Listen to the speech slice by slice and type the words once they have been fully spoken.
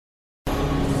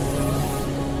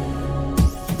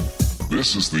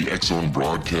This is the X-Zone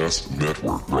Broadcast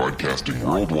Network, broadcasting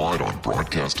worldwide on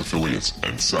broadcast affiliates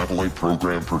and satellite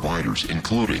program providers,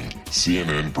 including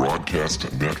CNN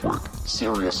Broadcast Network,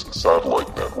 Sirius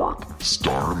Satellite Network,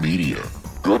 Star Media,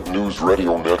 Good News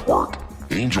Radio Network,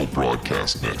 Angel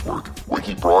Broadcast Network,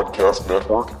 Wiki Broadcast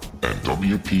Network, and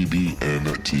WPBN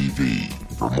TV.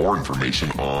 For more information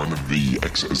on the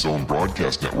X-Zone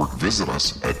Broadcast Network, visit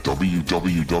us at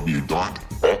www.xzbn.net.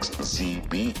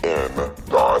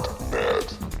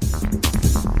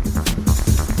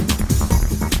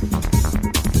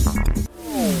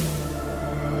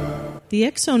 The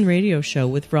X-Zone Radio Show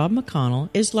with Rob McConnell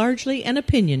is largely an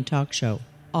opinion talk show.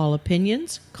 All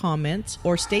opinions, comments,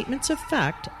 or statements of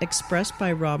fact expressed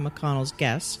by Rob McConnell's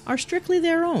guests are strictly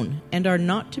their own and are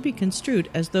not to be construed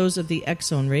as those of the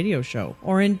X-Zone Radio Show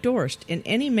or endorsed in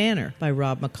any manner by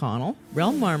Rob McConnell,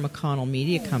 Relmar McConnell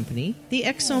Media Company, the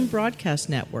X-Zone Broadcast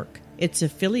Network, its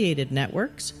affiliated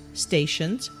networks,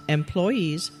 stations,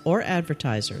 employees, or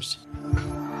advertisers.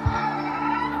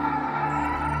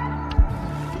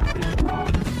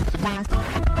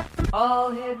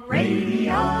 All Hit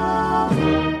Radio.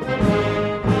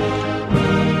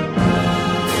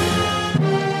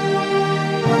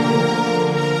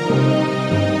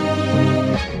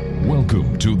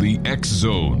 Welcome to the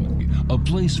X-Zone, a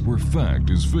place where fact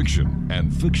is fiction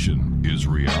and fiction is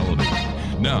reality.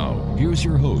 Now, here's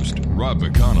your host, Rob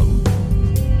McConnell.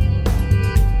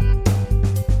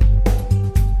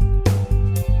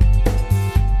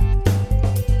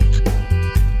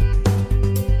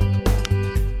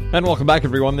 And welcome back,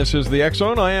 everyone. This is the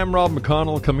X-Zone. I am Rob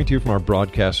McConnell, coming to you from our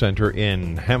broadcast center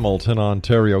in Hamilton,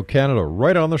 Ontario, Canada,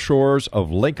 right on the shores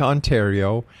of Lake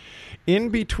Ontario, in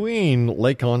between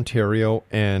Lake Ontario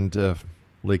and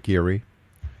Lake Erie,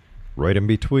 right in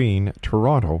between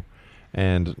Toronto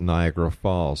and Niagara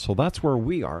Falls. So that's where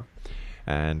we are,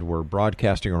 and we're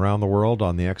broadcasting around the world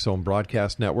on the X-Zone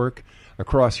Broadcast Network,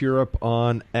 across Europe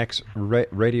on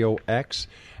Radio X,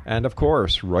 and, of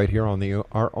course, right here on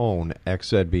our own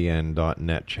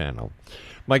xzbn.net channel.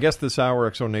 My guest this hour,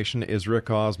 X-Zone Nation, is Rick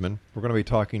Osmon. We're going to be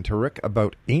talking to Rick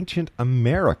about ancient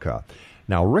America.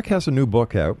 Now, Rick has a new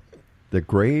book out, The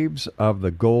Graves of the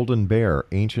Golden Bear,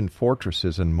 Ancient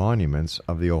Fortresses and Monuments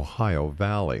of the Ohio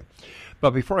Valley.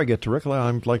 But before I get to Rick,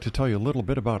 I'd like to tell you a little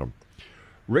bit about him.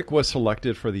 Rick was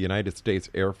selected for the United States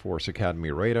Air Force Academy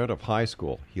right out of high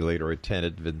school. He later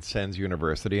attended Vincennes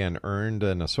University and earned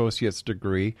an associate's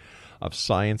degree of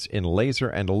science in laser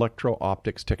and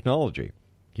electro-optics technology.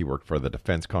 He worked for the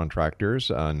defense contractors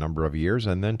a number of years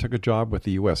and then took a job with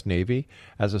the U.S. Navy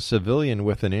as a civilian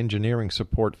with an engineering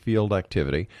support field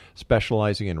activity,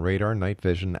 specializing in radar, night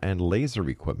vision, and laser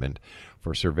equipment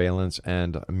for surveillance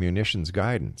and munitions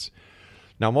guidance.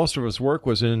 Now, most of his work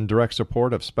was in direct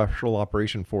support of Special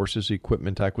Operation Forces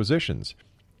equipment acquisitions.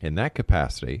 In that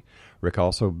capacity, Rick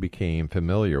also became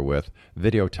familiar with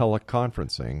video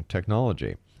teleconferencing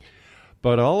technology.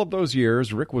 But all of those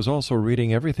years, Rick was also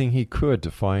reading everything he could to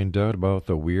find out about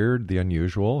the weird, the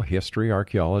unusual, history,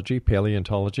 archaeology,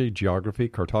 paleontology, geography,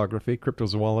 cartography,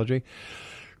 cryptozoology,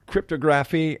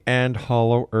 cryptography, and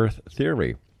hollow earth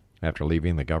theory. After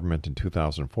leaving the government in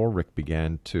 2004, Rick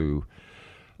began to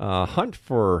hunt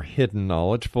for hidden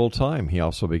knowledge full-time. He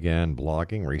also began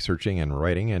blogging, researching, and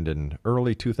writing, and in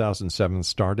early 2007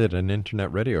 started an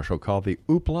internet radio show called the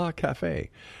Oopla Cafe.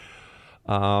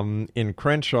 In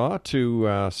Crenshaw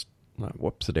to,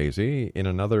 whoops-a-daisy, in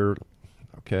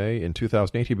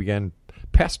 2008 he began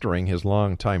pestering his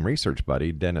longtime research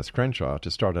buddy, Dennis Crenshaw,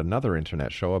 to start another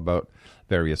internet show about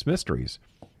various mysteries.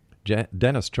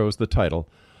 Dennis chose the title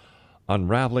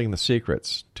Unraveling the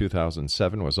Secrets.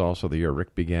 2007 was also the year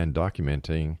Rick began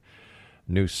documenting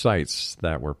new sites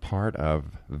that were part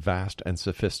of vast and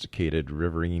sophisticated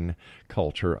riverine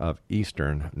culture of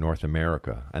eastern North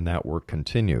America, and that work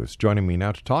continues. Joining me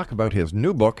now to talk about his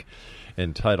new book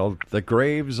entitled The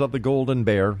Graves of the Golden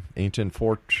Bear, Ancient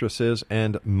Fortresses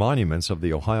and Monuments of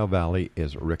the Ohio Valley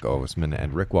is Rick Osmon.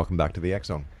 And Rick, welcome back to the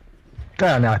X-Zone.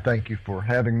 Now, thank you for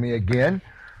having me again.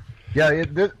 Yeah,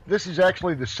 this is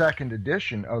actually the second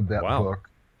edition of that book.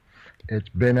 It's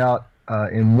been out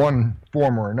in one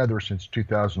form or another since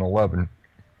 2011.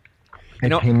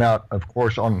 It came out, of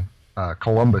course, on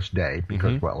Columbus Day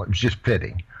because, it was just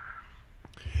fitting.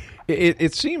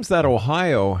 It seems that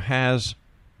Ohio has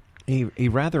a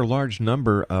rather large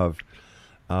number of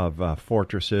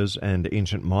fortresses and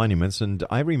ancient monuments, and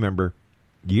I remember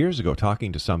years ago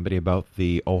talking to somebody about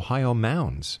the Ohio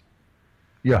Mounds.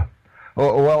 Yeah.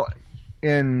 Well,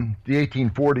 in the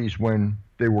 1840s, when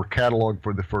they were cataloged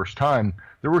for the first time,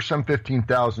 there were some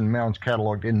 15,000 mounds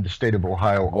cataloged in the state of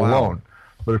Ohio alone.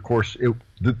 But of course,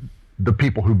 the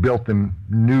people who built them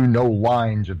knew no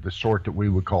lines of the sort that we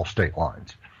would call state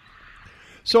lines.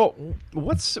 So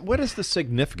what is the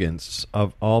significance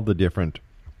of all the different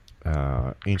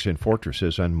ancient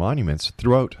fortresses and monuments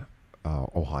throughout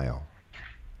Ohio?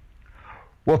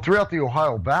 Well, throughout the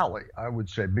Ohio Valley, I would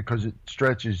say, because it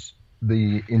stretches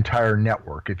the entire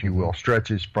network, if you will,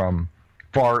 stretches from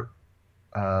far,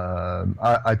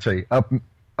 I'd say up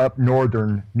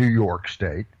northern New York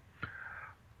State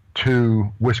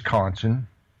to Wisconsin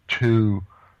to,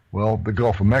 well, the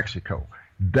Gulf of Mexico.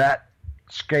 That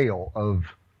scale of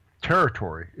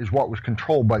territory is what was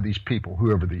controlled by these people,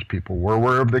 whoever these people were,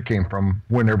 wherever they came from,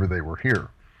 whenever they were here.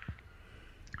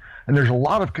 And there's a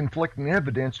lot of conflicting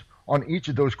evidence on each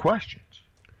of those questions.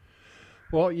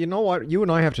 Well, you know what? You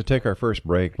and I have to take our first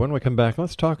break. When we come back,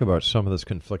 let's talk about some of this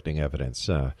conflicting evidence.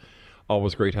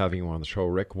 Always great having you on the show,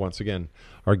 Rick. Once again,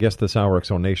 our guest this hour,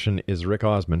 Exonation, is Rick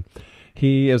Osmon.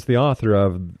 He is the author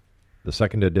of the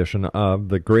second edition of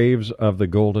The Graves of the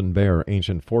Golden Bear,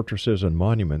 Ancient Fortresses and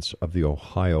Monuments of the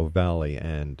Ohio Valley.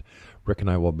 And Rick and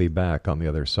I will be back on the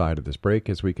other side of this break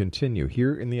as we continue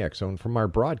here in the X Zone from our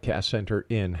broadcast center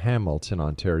in Hamilton,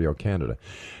 Ontario, Canada.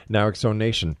 Now, X Zone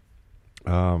Nation,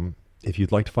 if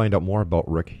you'd like to find out more about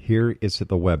Rick, here is the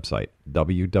website,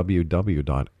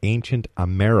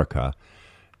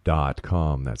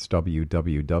 www.ancientamerica.com. That's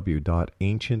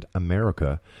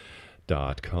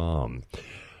www.ancientamerica.com.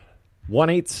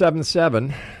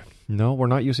 1-877. No, we're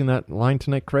not using that line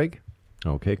tonight, Craig.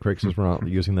 Okay, Craig says we're not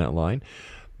using that line.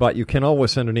 But you can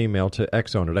always send an email to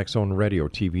xzone at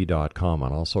xzoneradiotv.com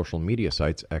on all social media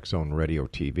sites, Xzone Radio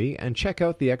TV, and check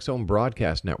out the Xzone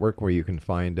Broadcast Network where you can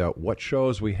find out what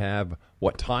shows we have,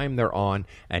 what time they're on,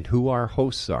 and who our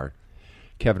hosts are.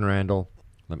 Kevin Randall,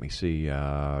 let me see,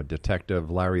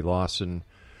 Detective Larry Lawson,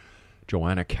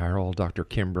 Joanna Carroll, Dr.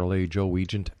 Kimberly, Joe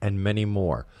Egent, and many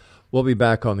more. We'll be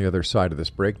back on the other side of this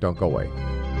break. Don't go away.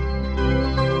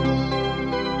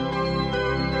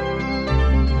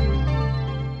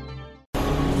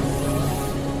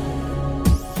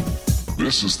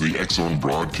 This is the X Zone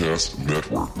Broadcast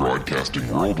Network,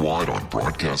 broadcasting worldwide on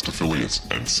broadcast affiliates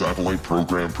and satellite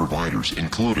program providers,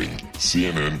 including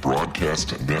CNN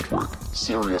Broadcast Network,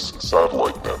 Sirius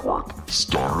Satellite Network,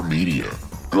 Star Media,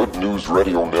 Good News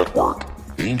Radio Network,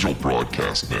 Angel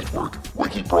Broadcast Network,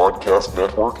 Wiki Broadcast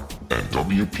Network, and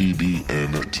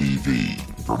WPBN TV.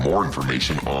 For more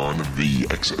information on the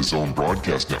X Zone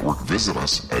Broadcast Network, visit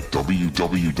us at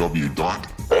www.xzbn.net.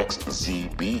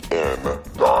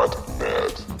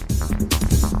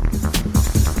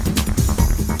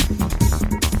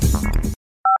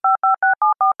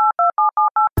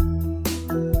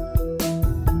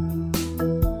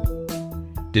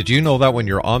 Did you know that when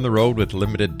you're on the road with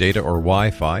limited data or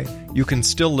Wi-Fi, you can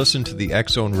still listen to the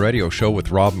X Zone Radio Show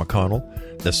with Rob McConnell,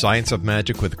 The Science of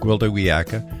Magic with Gwilda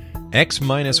Wiyaka,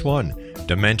 X-1,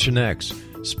 Dimension X,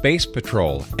 Space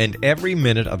Patrol, and every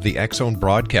minute of the X Zone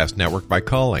Broadcast Network by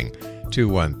calling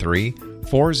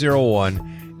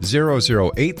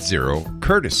 213-401-0080,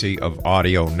 courtesy of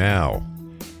Audio Now.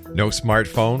 No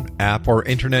smartphone, app, or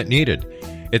internet needed.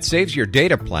 It saves your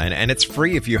data plan, and it's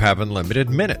free if you have unlimited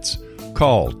minutes.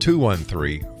 Call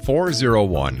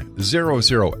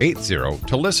 213-401-0080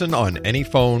 to listen on any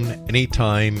phone,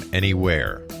 anytime,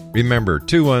 anywhere. Remember,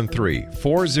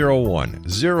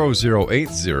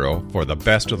 213-401-0080 for the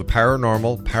best of the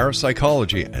paranormal,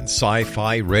 parapsychology, and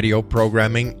sci-fi radio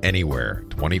programming anywhere,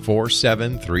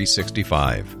 24/7,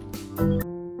 365.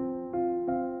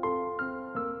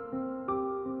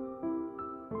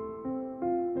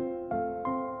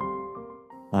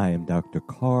 I am Dr.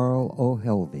 Carl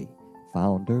O'Helvey,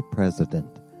 founder,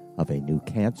 president of a new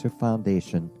cancer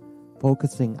foundation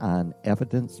focusing on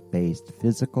evidence-based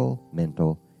physical,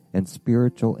 mental, and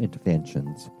spiritual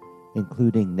interventions,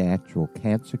 including natural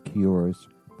cancer cures,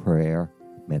 prayer,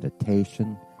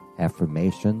 meditation,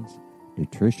 affirmations,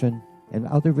 nutrition, and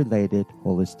other related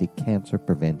holistic cancer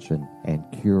prevention and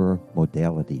cure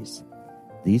modalities.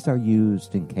 These are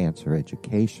used in cancer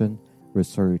education,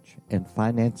 research, and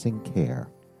financing care.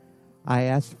 I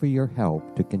ask for your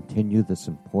help to continue this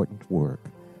important work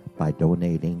by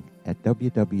donating at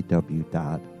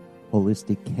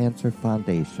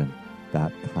www.holisticcancerfoundation.com.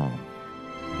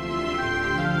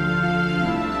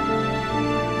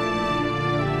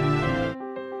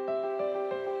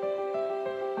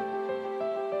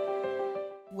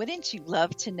 Wouldn't you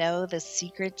love to know the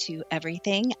secret to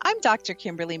everything? I'm Dr.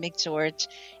 Kimberly McGeorge,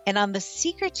 and on The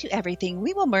Secret to Everything,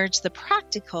 we will merge the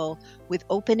practical with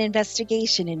open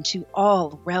investigation into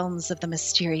all realms of the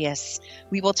mysterious.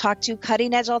 We will talk to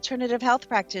cutting-edge alternative health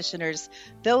practitioners,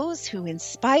 those who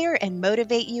inspire and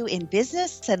motivate you in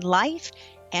business and life,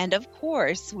 And of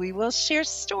course, we will share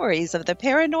stories of the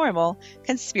paranormal,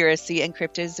 conspiracy, and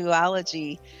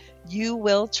cryptozoology. You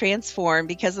will transform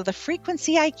because of the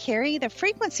frequency I carry, the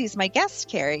frequencies my guests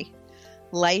carry.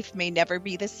 Life may never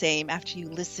be the same after you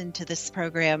listen to this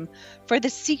program, for the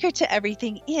secret to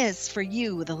everything is for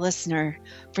you, the listener,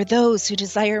 for those who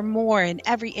desire more in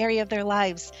every area of their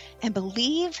lives and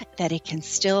believe that it can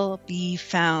still be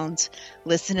found.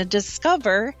 Listen and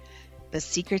discover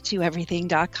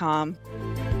thesecrettoeverything.com.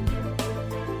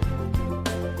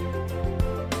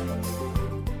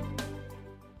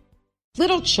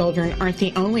 Little children aren't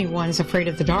the only ones afraid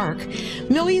of the dark.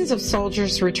 Millions of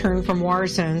soldiers return from war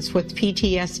zones with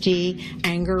PTSD,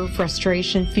 anger,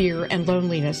 frustration, fear, and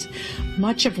loneliness,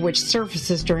 much of which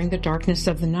surfaces during the darkness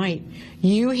of the night.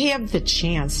 You have the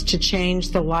chance to change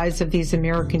the lives of these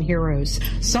American heroes.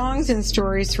 Songs and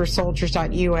Stories for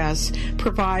Soldiers.us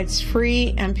provides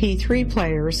free MP3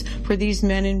 players for these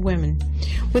men and women.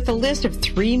 With a list of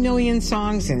 3 million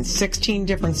songs in 16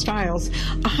 different styles,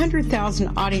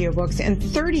 100,000 audiobooks, and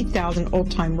 30,000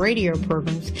 old-time radio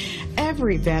programs,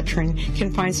 every veteran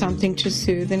can find something to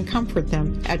soothe and comfort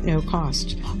them at no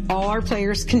cost. All our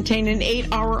players contain an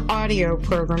 8-hour audio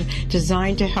program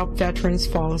designed to help veterans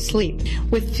fall asleep.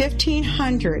 With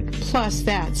 1,500 plus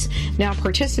vets now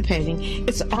participating,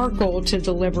 it's our goal to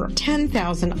deliver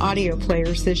 10,000 audio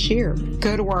players this year.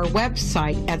 Go to our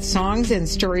website at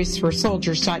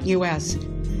songsandstoriesforsoldiers.us.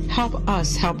 Help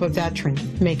us help a veteran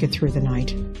make it through the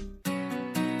night.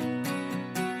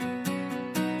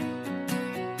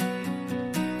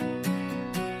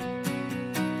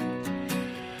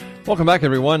 Welcome back,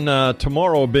 everyone.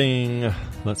 Tomorrow being,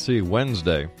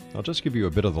 Wednesday. I'll just give you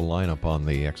a bit of the lineup on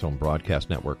the X-Zone Broadcast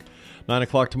Network. 9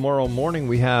 o'clock tomorrow morning,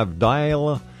 we have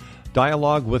Dialogue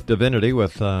with Divinity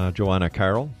with Joanna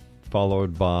Carroll,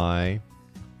 followed by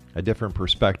A Different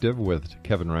Perspective with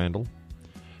Kevin Randall.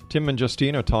 Tim and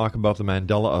Justina talk about the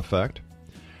Mandela Effect.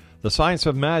 The Science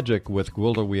of Magic with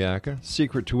Gwilda Wiyaka.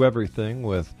 Secret to Everything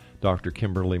with Dr.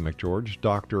 Kimberly McGeorge.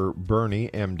 Dr. Bernie,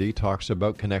 MD, talks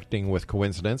about connecting with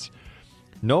coincidence.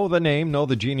 Know the Name, Know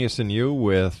the Genius in You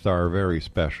with our very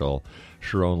special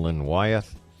Sharon Lynn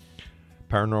Wyeth.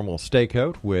 Paranormal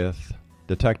Stakeout with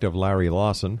Detective Larry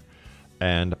Lawson.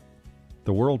 And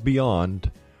The World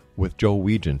Beyond with Joe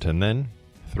Wiegand. And then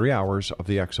 3 hours of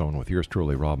the X-Zone with yours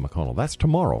truly, Rob McConnell. That's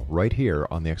tomorrow, right here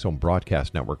on the X-Zone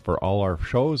Broadcast Network. For all our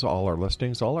shows, all our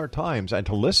listings, all our times, and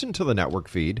to listen to the network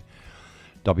feed,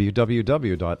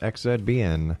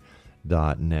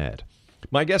 www.xzbn.net.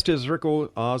 My guest is Rick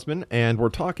Osmon, and we're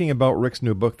talking about Rick's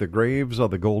new book, The Graves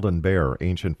of the Golden Bear,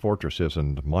 Ancient Fortresses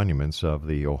and Monuments of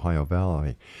the Ohio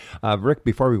Valley. Rick,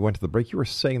 before we went to the break, you were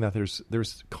saying that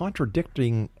there's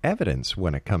contradicting evidence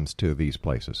when it comes to these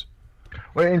places.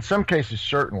 Well, in some cases,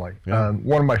 certainly. Yeah.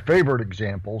 One of my favorite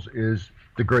examples is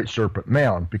the Great Serpent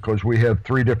Mound, because we have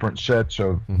 3 different sets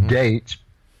of dates,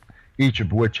 each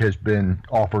of which has been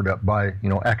offered up by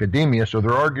academia, so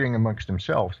they're arguing amongst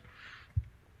themselves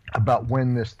about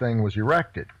when this thing was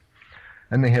erected.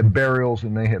 And they have burials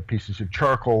and they have pieces of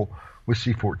charcoal with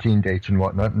C-14 dates and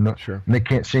whatnot, and they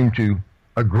can't seem to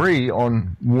agree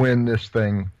on when this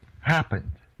thing happened.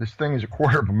 This thing is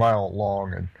 1/4 of a mile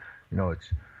long, and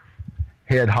it's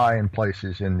head high in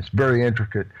places, and it's very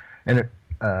intricate, and it,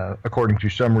 according to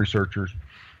some researchers,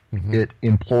 it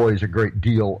employs a great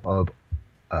deal of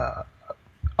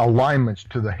alignments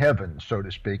to the heavens, so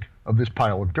to speak, of this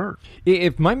pile of dirt.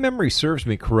 If my memory serves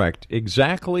me correct,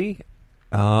 exactly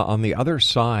on the other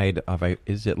side of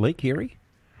is it Lake Erie?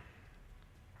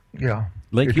 Yeah.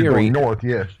 Lake if Erie. You're going north,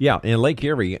 yes. Yeah, in Lake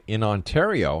Erie, in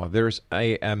Ontario, there's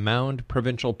a Mound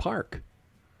Provincial Park.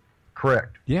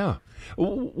 Correct. Yeah.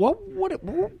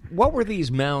 What were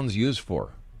these mounds used for?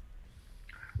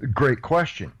 Great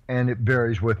question, and it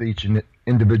varies with each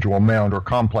individual mound or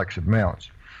complex of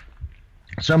mounds.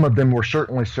 Some of them were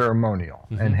certainly ceremonial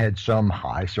and had some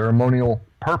high ceremonial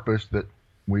purpose that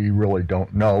we really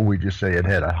don't know. We just say it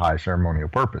had a high ceremonial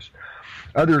purpose.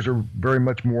 Others are very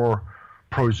much more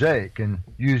prosaic and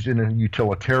used in a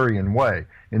utilitarian way,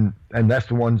 and that's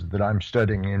the ones that I'm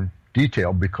studying in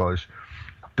detail because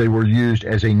they were used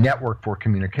as a network for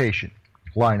communication,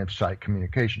 line of sight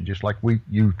communication, just like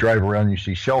you drive around and you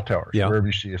see cell towers. Yeah. Wherever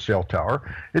you see a cell tower,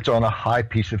 it's on a high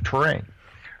piece of terrain.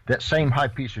 That same high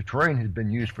piece of terrain has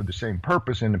been used for the same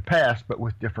purpose in the past, but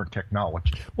with different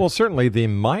technology. Well, certainly the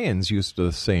Mayans used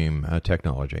the same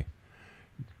technology.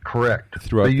 Correct.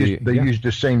 Throughout they used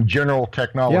the same general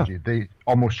technology. Yeah. They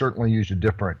almost certainly used a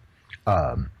different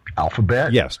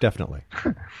alphabet. Yes, definitely.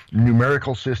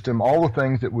 Numerical system, all the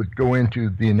things that would go into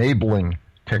the enabling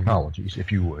technologies,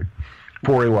 if you would.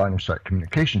 for a line-of-sight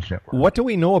communications network. What do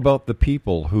we know about the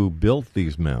people who built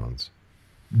these mounds?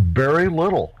 Very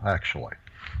little, actually.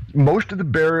 Most of the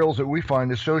burials that we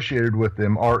find associated with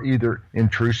them are either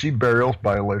intrusive burials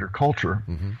by a later culture,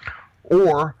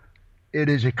 or it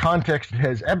is a context that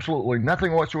has absolutely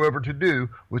nothing whatsoever to do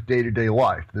with day-to-day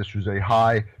life. This was a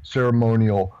high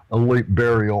ceremonial elite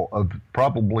burial of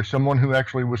probably someone who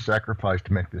actually was sacrificed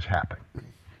to make this happen.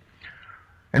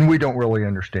 And we don't really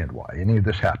understand why any of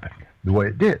this happened the way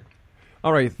it did.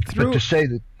 All right, but to say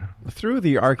that through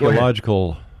the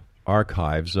archaeological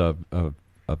archives of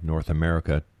North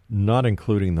America, not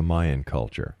including the Mayan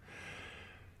culture,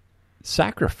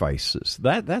 sacrifices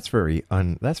that's very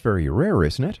rare,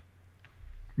 isn't it?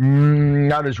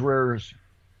 Not as rare as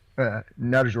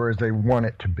they want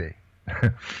it to be.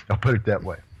 I'll put it that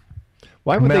way.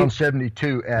 Why would Mound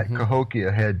 72 at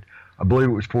Cahokia had, I believe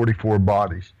it was 44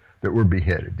 bodies that were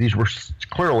beheaded. These were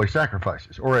clearly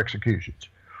sacrifices or executions.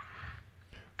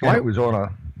 And it was on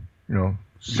a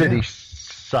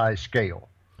city-size scale.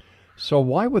 So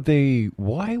why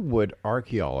would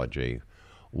archaeology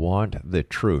want the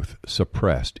truth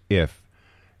suppressed if,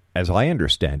 as I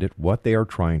understand it, what they are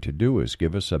trying to do is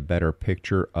give us a better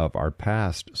picture of our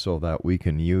past so that we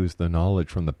can use the knowledge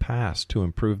from the past to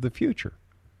improve the future?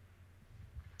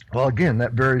 Well, again,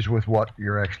 that varies with what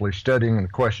you're actually studying and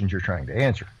the questions you're trying to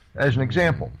answer. As an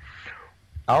example,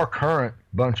 our current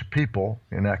bunch of people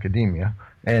in academia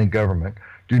and government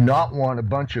do not want a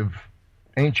bunch of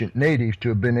ancient natives to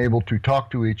have been able to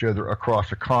talk to each other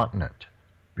across a continent,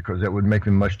 because that would make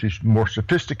them much more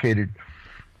sophisticated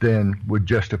than would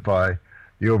justify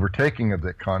the overtaking of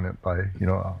that continent by,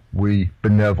 we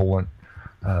benevolent,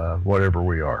 whatever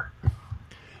we are.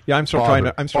 Yeah, I'm still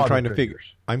trying to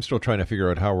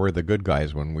figure out how we're the good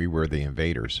guys when we were the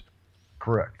invaders.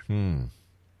 Correct.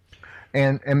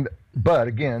 But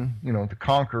again, the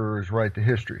conquerors write the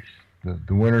histories.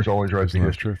 The winners always write the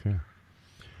history. Yeah.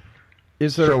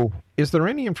 Is there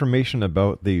any information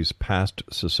about these past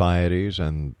societies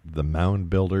and the mound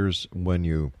builders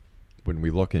when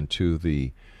we look into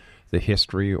the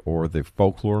history or the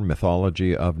folklore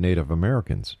mythology of Native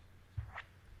Americans?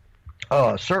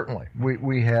 Certainly,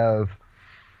 we have.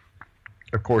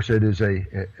 Of course, it is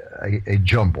a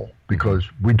jumble because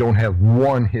we don't have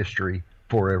one history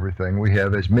for everything. We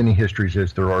have as many histories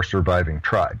as there are surviving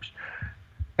tribes.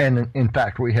 And in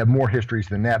fact, we have more histories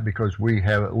than that because we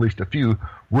have at least a few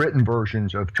written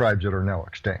versions of tribes that are now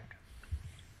extinct.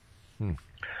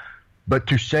 But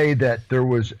to say that there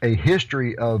was a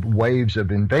history of waves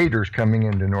of invaders coming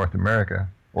into North America,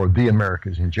 or the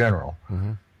Americas in general,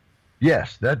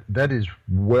 yes, that is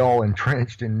well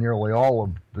entrenched in nearly all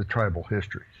of the tribal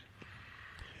histories.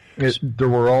 There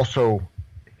were also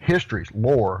histories,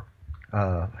 lore,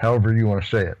 however you want to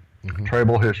say it,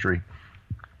 tribal history,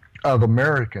 of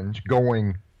Americans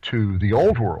going to the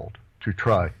old world to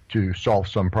try to solve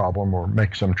some problem or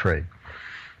make some trade.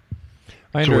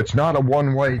 So it's not a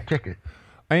one-way ticket.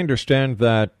 I understand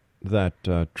that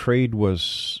trade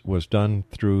was done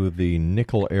through the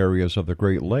nickel areas of the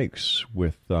Great Lakes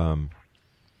with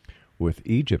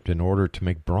Egypt in order to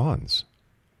make bronze.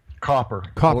 Copper.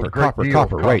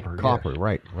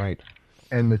 Right.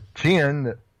 And the tin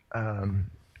that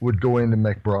would go in to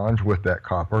make bronze with that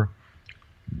copper,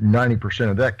 90%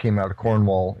 of that came out of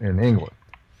Cornwall in England.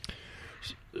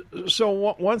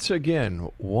 So once again,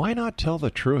 why not tell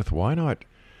the truth? Why not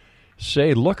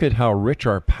say, look at how rich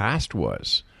our past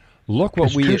was? Look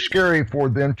what it's too scary for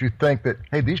them to think that,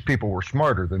 hey, these people were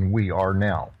smarter than we are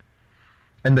now.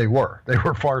 And they were. They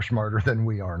were far smarter than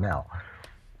we are now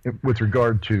with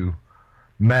regard to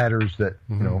matters that,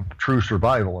 true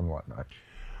survival and whatnot.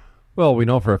 Well, we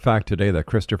know for a fact today that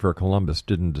Christopher Columbus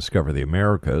didn't discover the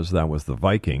Americas. That was the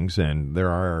Vikings, and there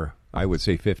are, I would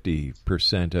say,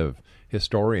 50% of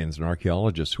historians and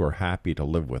archaeologists who are happy to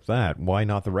live with that. Why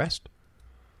not the rest?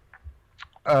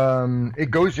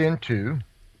 It goes into,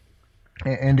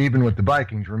 and even with the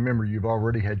Vikings, remember, you've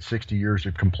already had 60 years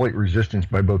of complete resistance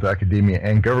by both academia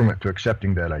and government to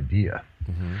accepting that idea.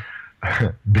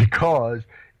 Because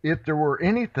if there were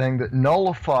anything that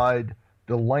nullified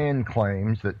the land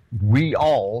claims that we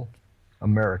all the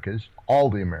Americas,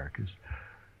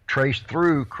 traced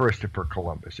through Christopher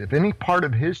Columbus, if any part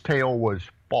of his tale was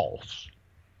false,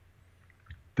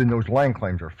 then those land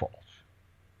claims are false.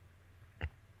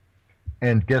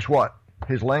 And guess what?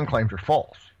 His land claims are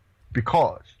false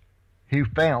because he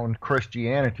found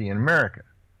Christianity in America,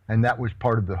 and that was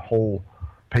part of the whole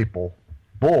papal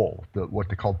bull, what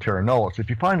they called terra nullius. If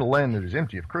you find a land that is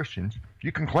empty of Christians,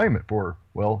 you can claim it for,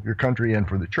 your country and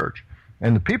for the church.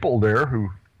 And the people there who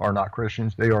are not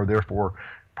Christians, they are therefore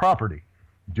property.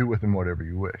 Do with them whatever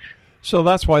you wish. So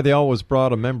that's why they always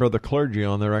brought a member of the clergy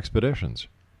on their expeditions.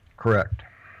 Correct.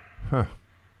 Huh.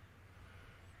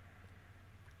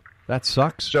 That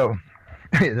sucks. So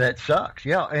that sucks,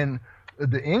 yeah. And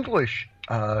the English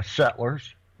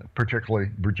settlers,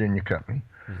 particularly Virginia Company,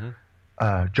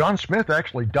 John Smith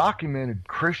actually documented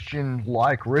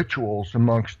Christian-like rituals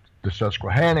amongst the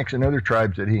Susquehannocks and other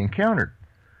tribes that he encountered.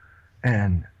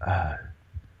 And,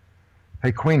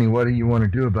 hey, Queenie, what do you want to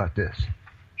do about this?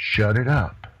 Shut it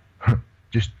up.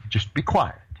 Just be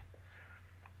quiet.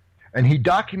 And he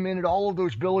documented all of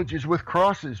those villages with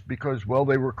crosses because, well,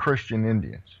 they were Christian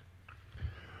Indians.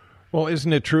 Well,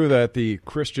 isn't it true that the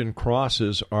Christian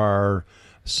crosses are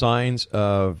signs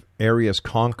of areas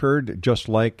conquered, just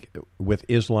like with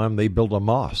Islam, they build a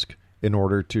mosque in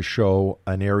order to show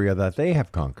an area that they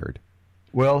have conquered?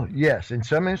 Well, yes. In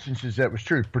some instances, that was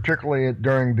true, particularly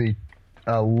during the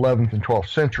 11th and 12th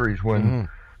centuries when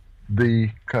the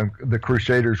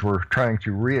Crusaders were trying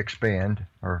to re-expand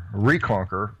or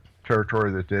reconquer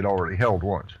territory that they'd already held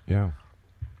once. Yeah.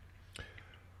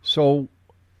 So,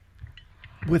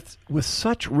 with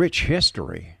such rich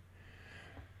history,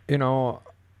 you know,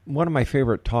 one of my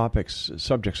favorite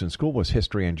subjects in school was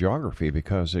history and geography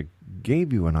because it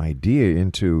gave you an idea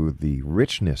into the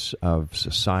richness of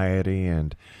society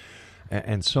and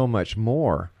so much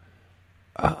more.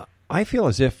 I feel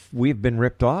as if we've been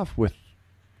ripped off with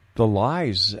the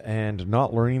lies and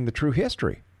not learning the true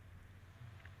history.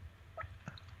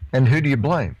 And who do you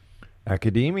blame?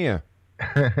 Academia.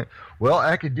 Well,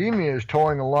 academia is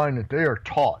towing a line that they are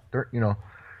taught.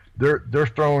 They're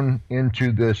thrown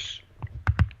into this.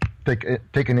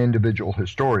 Take an individual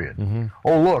historian.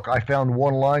 Oh, look, I found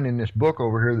one line in this book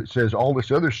over here that says all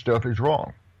this other stuff is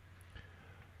wrong.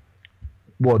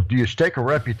 Well, do you stake a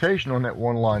reputation on that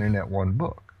one line in that one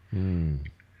book?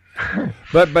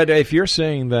 But if you're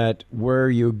saying that where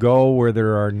you go where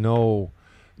there are no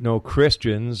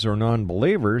Christians or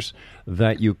non-believers,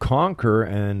 that you conquer,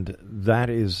 and that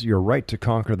is your right to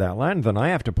conquer that land, then I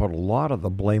have to put a lot of the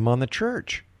blame on the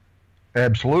church.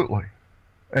 Absolutely.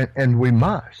 And we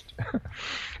must,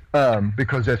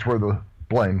 because that's where the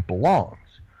blame belongs.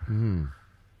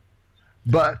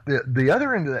 But the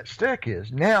other end of that stick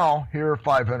is now, here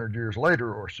 500 years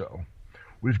later or so,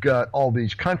 we've got all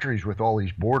these countries with all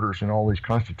these borders and all these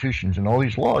constitutions and all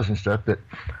these laws and stuff that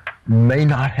may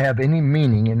not have any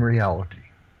meaning in reality.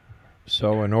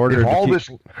 So in order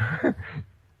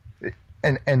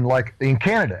and like in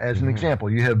Canada, as an example,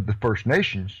 you have the First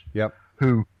Nations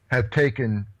who have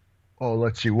taken,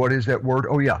 let's see, what is that word?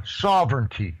 Oh, yeah,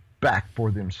 sovereignty back for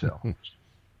themselves.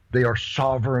 They are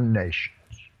sovereign nations.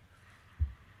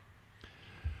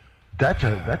 That's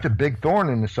a big thorn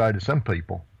in the side of some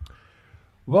people.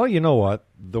 Well, you know what?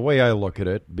 The way I look at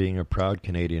it, being a proud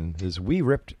Canadian, is we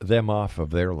ripped them off of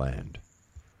their land.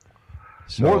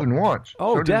 So, more than once.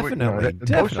 Oh, so definitely.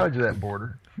 Both sides of that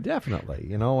border. Definitely.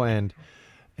 You know, and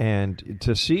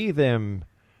to see them,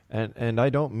 and I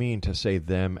don't mean to say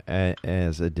them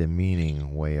as a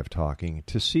demeaning way of talking,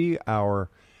 to see our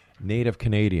Native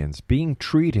Canadians being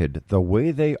treated the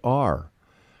way they are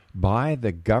by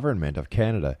the government of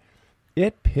Canada,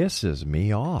 it pisses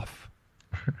me off.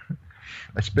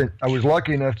 I was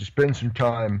lucky enough to spend some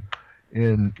time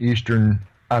in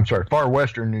far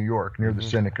western New York, near the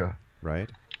Seneca. Right.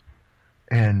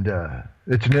 And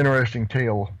it's an interesting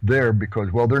tale there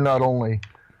because, well, they're not only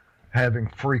having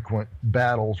frequent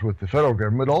battles with the federal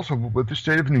government, but also with the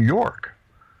state of New York,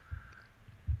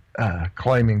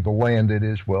 claiming the land that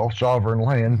is, sovereign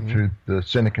land to the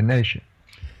Seneca Nation.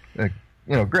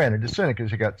 Granted, the Senecas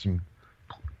have got some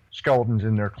skeletons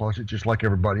in their closet just like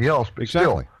everybody else, but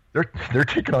still, they're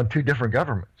taking on two different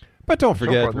governments. But don't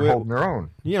forget, they're holding their own.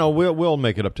 You know, we'll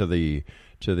make it up to the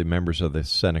members of the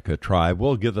Seneca tribe.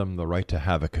 We'll give them the right to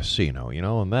have a casino,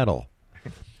 and that'll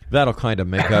kind of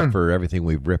make up for everything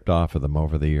we've ripped off of them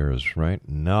over the years, right?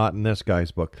 Not in this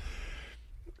guy's book.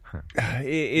 Mine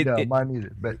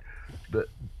either. But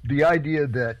the idea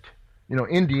that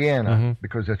Indiana,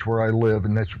 because that's where I live,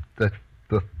 and that's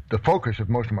the focus of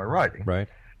most of my writing, right,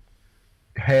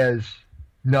 has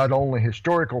not only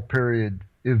historical period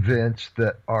events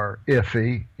that are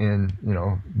iffy in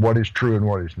what is true and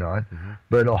what is not,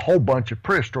 but a whole bunch of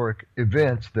prehistoric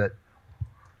events that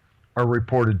are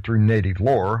reported through native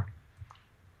lore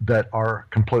that are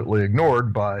completely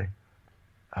ignored by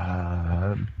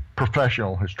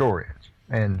professional historians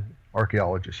and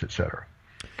archaeologists, etc.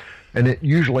 And it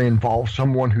usually involves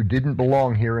someone who didn't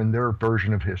belong here in their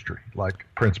version of history, like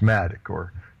Prince Madoc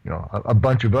or a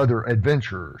bunch of other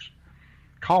adventurers,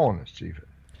 colonists even.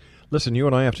 Listen, you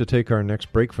and I have to take our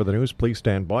next break for the news. Please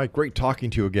stand by. Great talking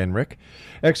to you again, Rick.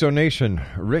 Exonation,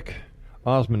 Rick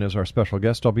Osmon is our special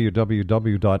guest,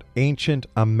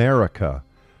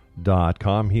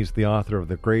 www.ancientamerica.com. He's the author of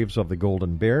The Graves of the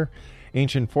Golden Bear,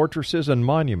 Ancient Fortresses and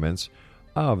Monuments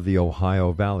of the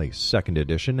Ohio Valley, 2nd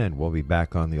edition, and we'll be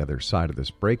back on the other side of this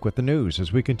break with the news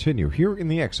as we continue here in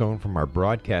the X-Zone from our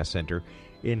broadcast center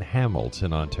in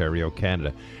Hamilton, Ontario,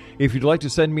 Canada. If you'd like to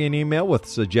send me an email with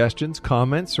suggestions,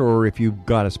 comments, or if you've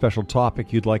got a special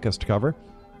topic you'd like us to cover,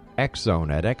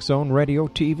 X-Zone at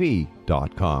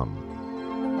xzoneradiotv.com.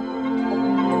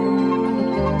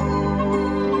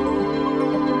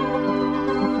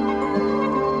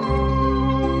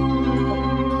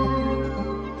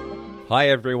 Hi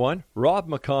everyone, Rob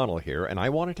McConnell here, and I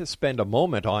wanted to spend a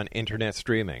moment on internet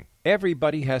streaming.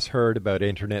 Everybody has heard about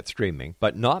internet streaming,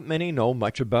 but not many know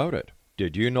much about it.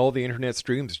 Did you know the internet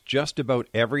streams just about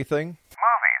everything?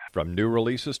 Movies. From new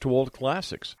releases to old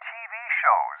classics. TV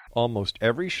shows. Almost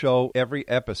every show, every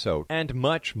episode, and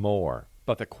much more.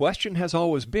 But the question has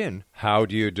always been, how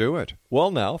do you do it?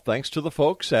 Well now, thanks to the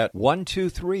folks at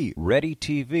 123 Ready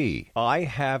TV, I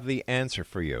have the answer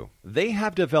for you. They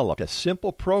have developed a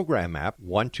simple program app,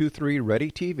 123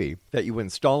 Ready TV, that you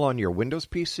install on your Windows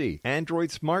PC, Android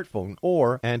smartphone,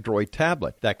 or Android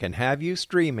tablet that can have you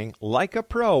streaming like a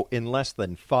pro in less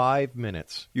than 5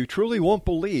 minutes. You truly won't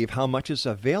believe how much is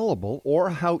available or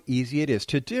how easy it is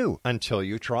to do until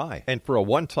you try. And for a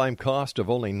one-time cost of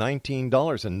only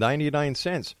 $19.99,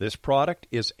 this product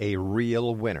is a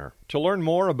real winner. To learn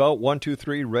more about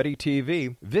 123 Ready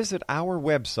TV, visit our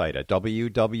website at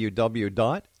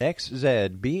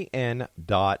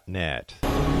www.xzbn.net.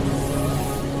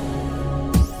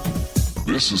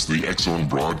 This is the X-Zone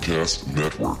Broadcast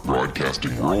Network,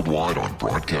 broadcasting worldwide on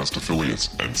broadcast affiliates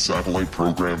and satellite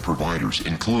program providers,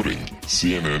 including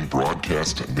CNN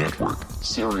Broadcast Network,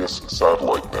 Sirius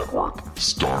Satellite Network,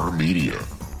 Star Media,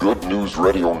 Good News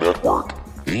Radio Network,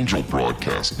 Angel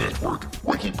Broadcast Network,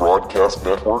 Wiki Broadcast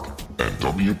Network, and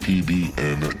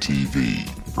WPBN TV.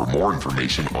 For more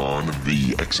information on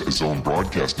the X-Zone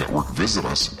Broadcast Network, visit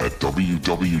us at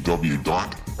www.xzbn.net.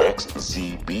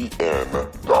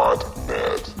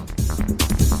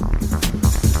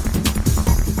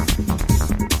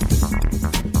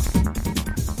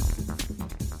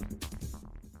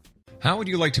 How would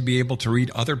you like to be able to read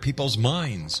other people's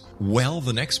minds? Well,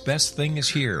 the next best thing is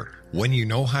here. When you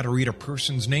know how to read a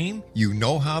person's name, you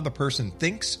know how the person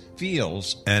thinks,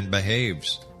 feels, and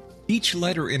behaves. Each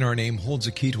letter in our name holds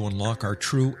a key to unlock our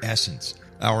true essence.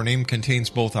 Our name contains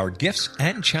both our gifts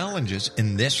and challenges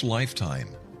in this lifetime.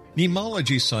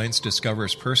 Mnemology science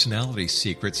discovers personality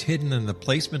secrets hidden in the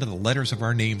placement of the letters of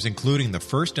our names, including the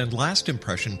first and last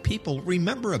impression people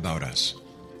remember about us.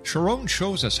 Sharon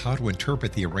shows us how to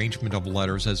interpret the arrangement of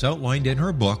letters as outlined in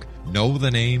her book, Know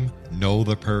the Name, Know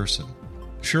the Person.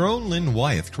 Sharon Lynn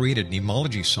Wyeth created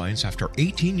mnemology science after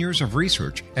 18 years of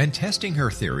research and testing her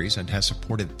theories, and has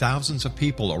supported thousands of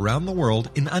people around the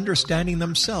world in understanding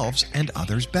themselves and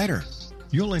others better.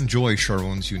 You'll enjoy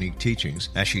Sharon's unique teachings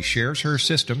as she shares her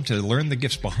system to learn the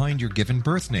gifts behind your given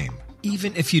birth name.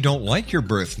 Even if you don't like your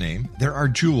birth name, there are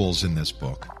jewels in this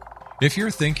book. If you're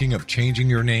thinking of changing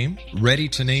your name, ready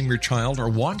to name your child, or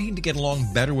wanting to get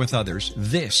along better with others,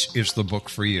 this is the book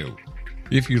for you.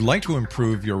 If you'd like to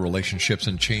improve your relationships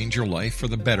and change your life for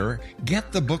the better,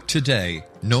 get the book today,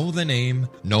 Know the Name,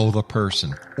 Know the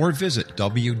Person, or visit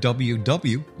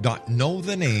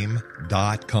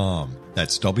www.knowthename.com.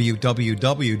 That's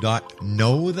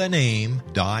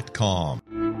www.knowthename.com.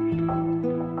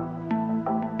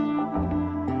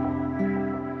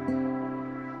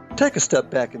 Take a step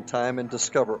back in time and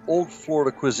discover old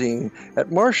Florida cuisine at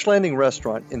Marsh Landing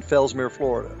Restaurant in Fellsmere,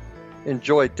 Florida.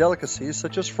 Enjoy delicacies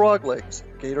such as frog legs,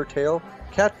 gator tail,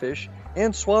 catfish,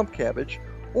 and swamp cabbage,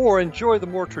 or enjoy the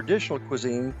more traditional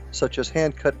cuisine such as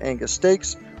hand-cut Angus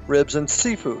steaks, ribs, and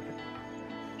seafood.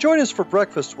 Join us for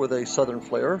breakfast with a southern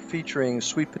flair featuring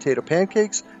sweet potato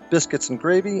pancakes, biscuits and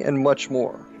gravy, and much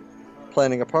more.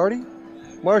 Planning a party?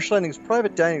 Marsh Landing's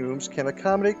private dining rooms can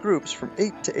accommodate groups from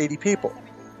 8 to 80 people.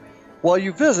 While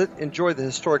you visit, enjoy the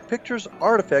historic pictures,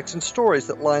 artifacts, and stories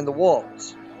that line the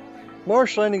walls.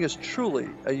 Marsh Landing is truly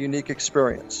a unique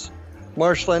experience.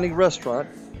 Marsh Landing Restaurant,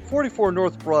 44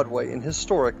 North Broadway in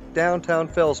historic downtown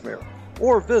Fellsmere,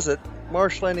 or visit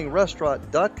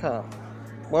marshlandingrestaurant.com.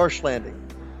 Marsh Landing,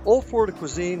 old Florida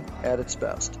cuisine at its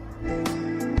best.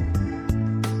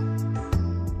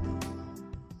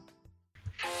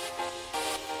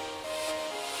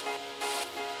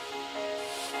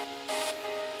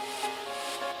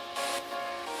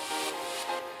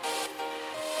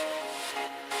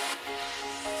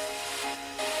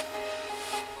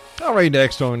 All right,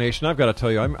 X-Zone Nation, I've got to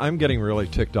tell you, I'm getting really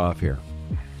ticked off here.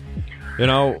 You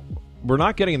know, we're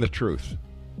not getting the truth.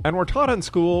 And we're taught in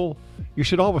school, you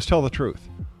should always tell the truth.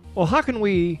 Well, how can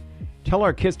we tell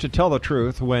our kids to tell the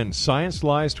truth when science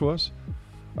lies to us,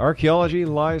 archaeology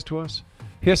lies to us,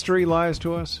 history lies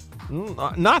to us?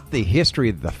 Not the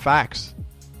history, the facts.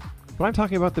 But I'm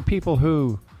talking about the people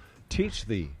who teach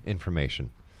the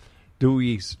information. Do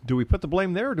we put the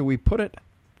blame there, or do we put it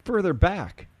further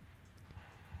back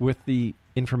with the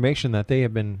information that they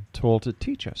have been told to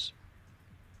teach us?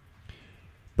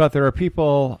 But there are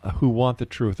people who want the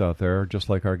truth out there, just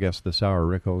like our guest this hour,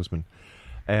 Rick Osmon.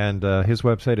 And his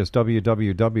website is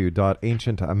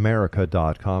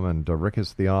www.ancientamerica.com. And Rick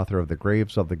is the author of The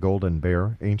Graves of the Golden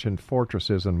Bear, Ancient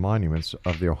Fortresses and Monuments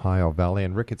of the Ohio Valley.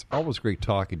 And Rick, it's always great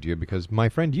talking to you because, my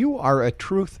friend, you are a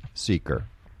truth seeker.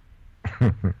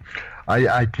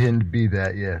 I tend to be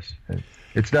that, yes.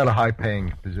 It's not a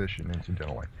high-paying position,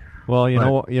 incidentally. Well,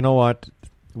 you know what?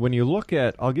 When you look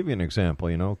at, I'll give you an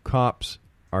example. Cops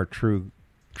are truth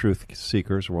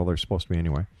seekers. Well, they're supposed to be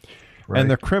anyway. Right.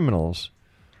 And the criminals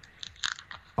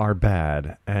are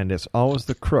bad, and it's always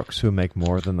the crooks who make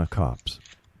more than the cops.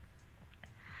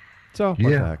 So,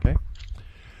 okay.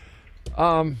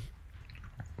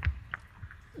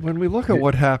 When we look at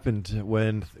what happened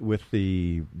with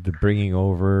the bringing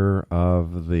over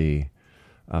of the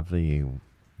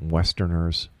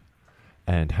Westerners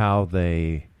and how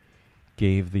they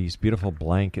gave these beautiful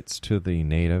blankets to the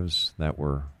natives that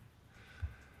were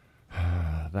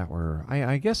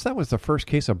I guess that was the first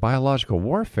case of biological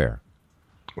warfare.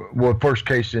 Well, first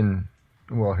case in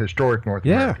historic North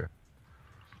America.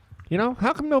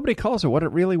 How come nobody calls it what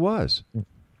it really was?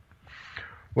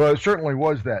 Well, it certainly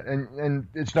was that, and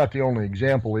it's not the only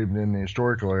example, even in the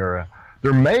historical era.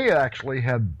 There may actually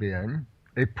have been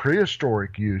a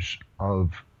prehistoric use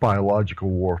of biological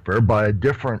warfare by a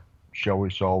different, shall we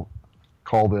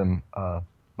call them,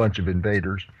 bunch of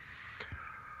invaders.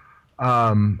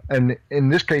 And in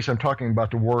this case, I'm talking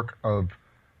about the work of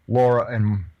Laura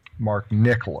and Mark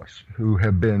Nicholas, who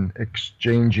have been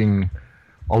exchanging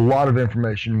a lot of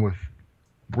information with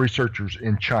researchers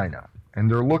in China.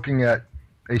 And they're looking at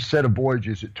a set of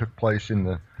voyages that took place in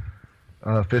the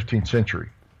 15th century,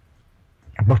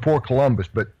 before Columbus,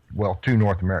 to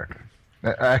North America.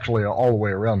 Actually, all the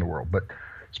way around the world, but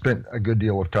spent a good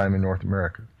deal of time in North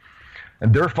America.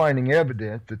 And they're finding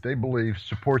evidence that they believe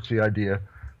supports the idea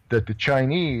that the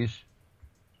Chinese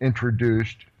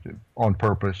introduced, on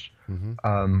purpose,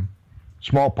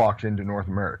 smallpox into North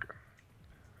America.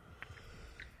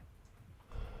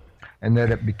 And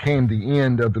that it became the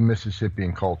end of the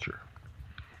Mississippian culture.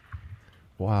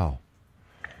 Wow.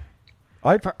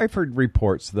 I've heard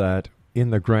reports that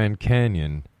in the Grand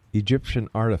Canyon, Egyptian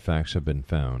artifacts have been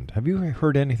found. Have you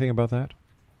heard anything about that?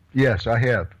 Yes, I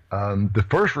have. The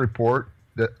first report,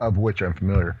 of which I'm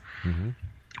familiar,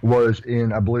 was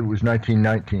in, I believe it was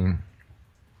 1919.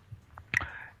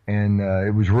 And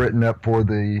it was written up for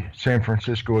the San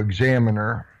Francisco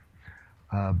Examiner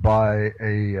by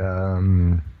a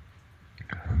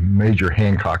Major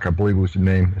Hancock, I believe was the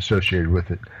name associated with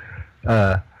it.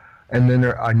 And then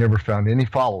I never found any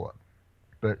follow-up.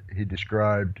 But he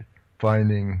described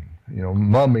finding,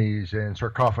 mummies and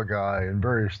sarcophagi and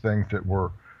various things that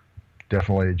were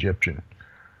definitely Egyptian.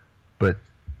 But,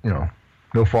 no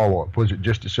follow-up. Was it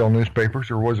just to sell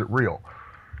newspapers, or was it real?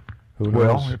 Who knows?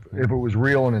 Well, if it was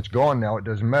real and it's gone now, it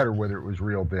doesn't matter whether it was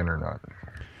real then or not.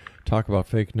 Talk about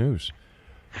fake news.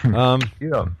 Yeah.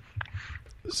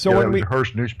 So when was the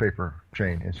Hearst newspaper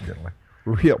chain, incidentally.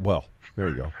 Yeah, well, there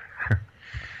you go.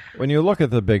 When you look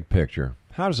at the big picture,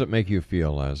 how does it make you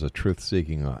feel as a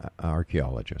truth-seeking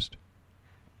archaeologist?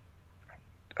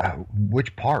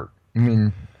 Which part? I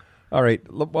mean... All right,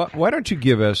 why don't you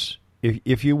give us,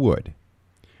 if you would,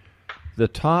 the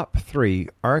top 3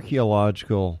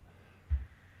 archaeological...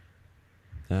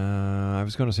 I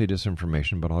was going to say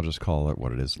disinformation, but I'll just call it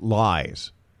what it is.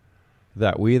 Lies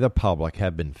that we, the public,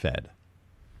 have been fed.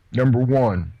 Number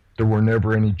 1, there were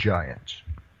never any giants.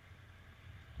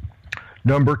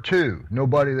 Number 2,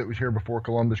 nobody that was here before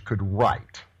Columbus could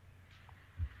write.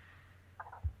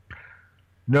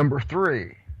 Number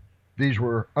 3, these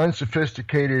were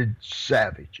unsophisticated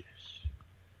savages.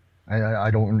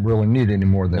 I don't really need any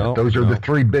more than that. Those are the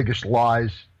 3 biggest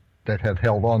lies that have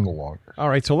held on the longest. All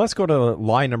right, so let's go to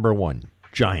lie number 1,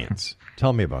 giants.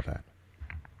 Tell me about that.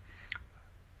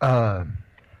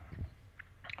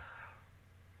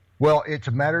 Well, it's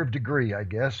a matter of degree, I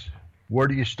guess. Where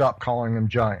do you stop calling them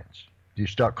giants? Do you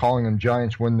stop calling them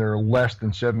giants when they're less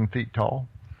than 7 feet tall?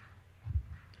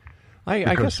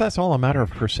 I guess that's all a matter of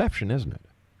perception, isn't it?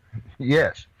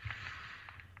 Yes.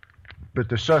 But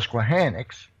the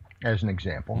Susquehannocks as an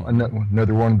example,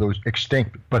 another one of those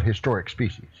extinct but historic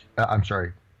species,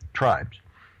 tribes,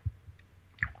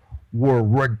 were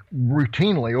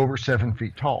routinely over 7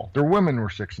 feet tall. Their women were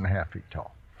 6.5 feet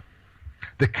tall.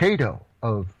 The Caddo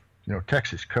of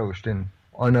Texas coast and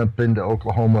on up into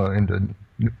Oklahoma, into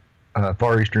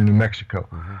far eastern New Mexico,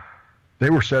 they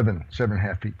were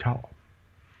 7.5 feet tall.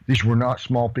 These were not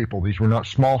small people. These were not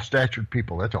small-statured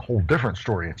people. That's a whole different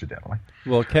story, incidentally.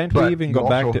 Well, can't we even go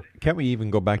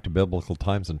back to biblical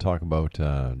times and talk about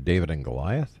David and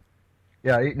Goliath?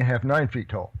 Yeah, 8.5, 9 feet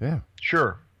tall. Yeah,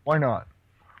 sure. Why not?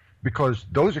 Because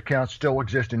those accounts still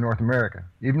exist in North America.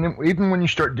 Even when you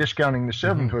start discounting the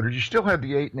 7-footers, you still have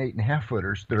the 8 and 8.5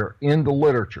 footers that are in the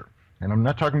literature. And I'm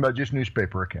not talking about just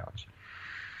newspaper accounts.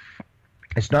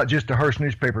 It's not just the Hearst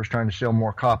newspapers trying to sell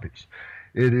more copies.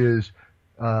 It is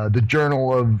the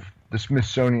Journal of the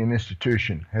Smithsonian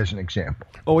Institution, as an example.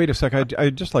 Oh, wait a sec.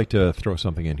 I'd just like to throw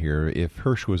something in here. If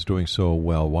Hirsch was doing so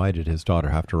well, why did his daughter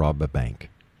have to rob a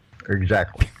bank?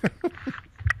 Exactly.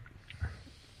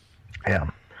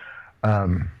 Yeah.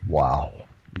 Wow.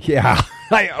 Yeah.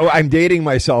 I'm dating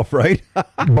myself, right?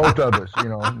 Both of us,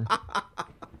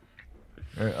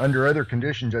 under other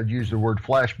conditions, I'd use the word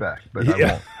flashback, but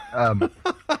I won't.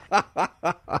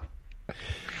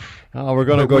 We're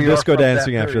going to go disco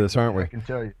dancing after this, aren't we? I can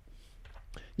tell you.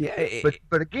 Yeah.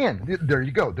 But again, there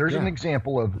you go. There's an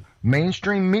example of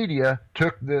mainstream media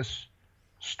took this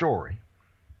story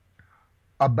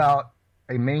about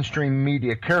a mainstream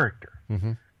media character,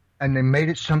 and they made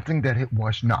it something that it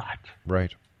was not.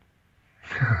 Right.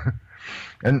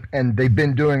 and they've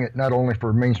been doing it not only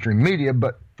for mainstream media,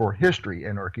 but for history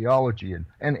and archaeology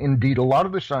and indeed a lot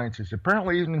of the sciences,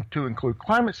 apparently even to include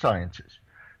climate sciences.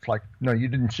 It's like, no, you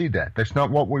didn't see that. That's not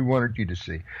what we wanted you to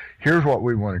see. Here's what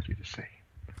we wanted you to see.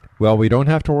 Well, we don't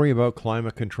have to worry about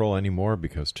climate control anymore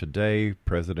because today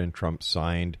President Trump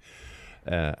signed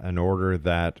an order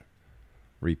that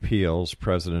repeals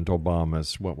President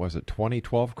Obama's,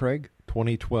 2012, Craig?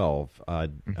 2012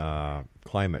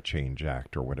 Climate Change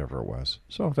Act or whatever it was.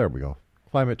 So there we go.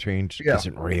 Climate change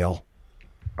isn't real.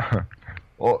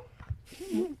 Well,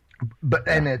 but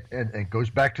and it goes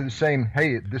back to the same,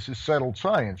 hey, this is settled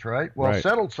science, right? Well,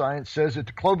 settled science says that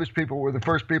the Clovis people were the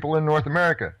first people in North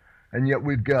America, and yet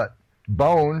we've got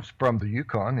bones from the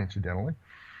Yukon, incidentally,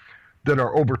 that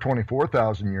are over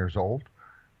 24,000 years old,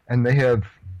 and they have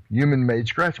human-made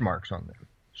scratch marks on them.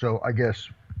 So I guess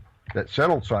that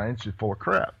settled science is full of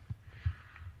crap.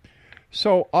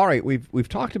 So, all right, we've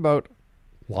talked about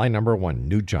lie number 1,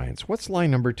 new giants. What's lie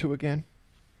number 2 again?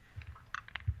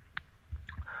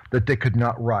 That they could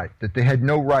not write, that they had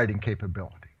no writing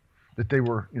capability, that they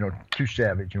were, too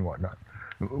savage and whatnot,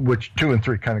 which 2 and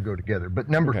 3 kind of go together. But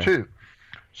number 2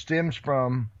 stems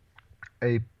from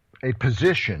a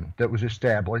position that was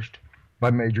established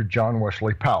by Major John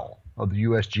Wesley Powell of the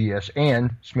USGS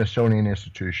and Smithsonian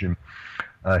Institution.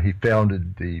 He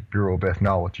founded the Bureau of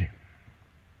Ethnology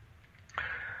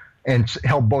and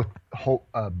held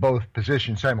both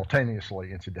positions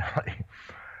simultaneously, incidentally.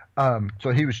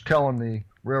 So he was telling the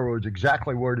railroads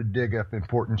exactly where to dig up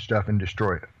important stuff and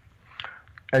destroy it.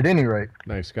 At any rate,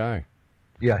 nice guy.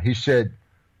 Yeah, he said,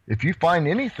 if you find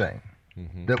anything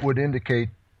that would indicate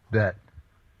that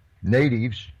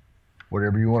natives,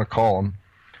 whatever you want to call them,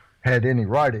 had any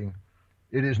writing,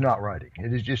 it is not writing.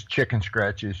 It is just chicken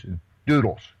scratches and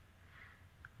doodles.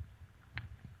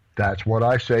 That's what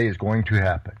I say is going to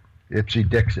happen. Ipse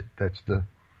dixit. That's the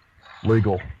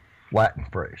legal Latin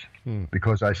phrase,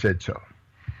 because I said so.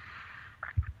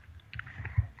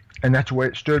 And that's the way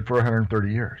it stood for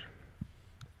 130 years.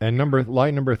 And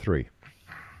lie number 3.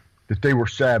 That they were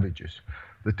savages,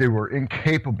 that they were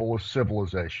incapable of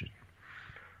civilization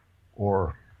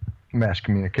or mass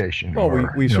communication. Well,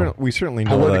 we certainly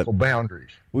know political that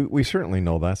boundaries. We certainly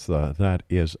know that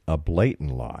is a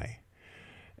blatant lie.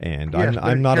 And yes,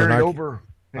 I'm not an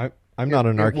I'm not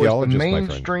an archaeologist. It was the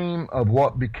mainstream of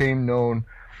what became known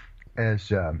as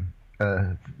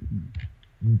the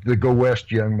Go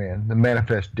West young man, the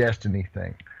Manifest Destiny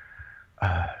thing.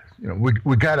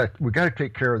 We gotta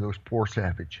take care of those poor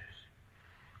savages.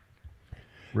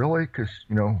 Really, because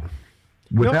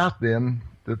without them,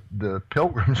 the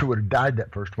Pilgrims would have died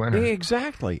that first winter.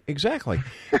 Exactly.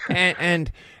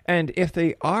 and if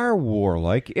they are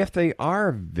warlike, if they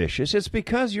are vicious, it's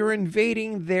because you're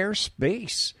invading their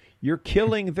space. You're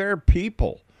killing their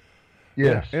people.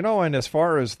 Yes. And as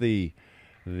far as the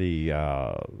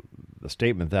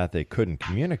statement that they couldn't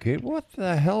communicate, what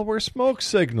the hell were smoke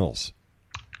signals?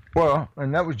 Well,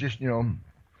 and that was just,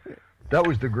 that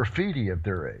was the graffiti of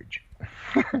their age.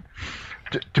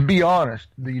 To be honest,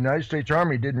 the United States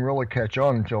Army didn't really catch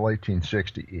on until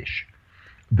 1860-ish.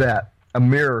 that a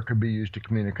mirror could be used to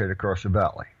communicate across the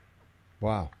valley.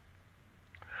 Wow.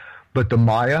 But the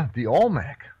Maya, the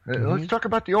Olmec, let's talk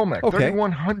about the Olmec. Okay.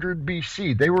 3100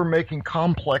 BC, they were making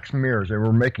complex mirrors. They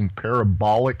were making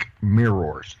parabolic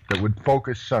mirrors that would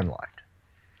focus sunlight.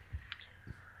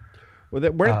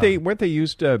 Well, weren't they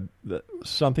used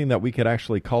something that we could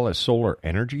actually call as solar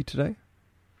energy today?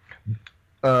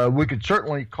 We could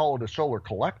certainly call it a solar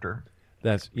collector.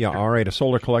 All right, a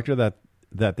solar collector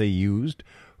that they used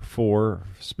for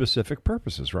specific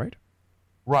purposes, right?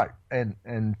 Right,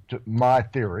 and to my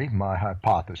theory, my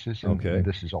hypothesis, and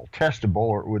this is all testable,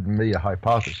 or it wouldn't be a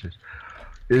hypothesis,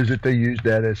 is that they used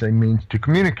that as a means to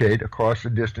communicate across a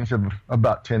distance of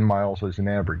about 10 miles as an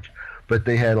average. But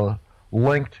they had a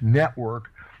linked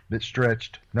network that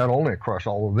stretched not only across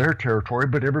all of their territory,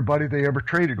 but everybody they ever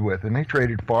traded with, and they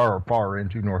traded far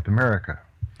into North America.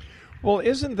 Well,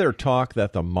 isn't there talk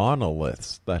that the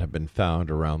monoliths that have been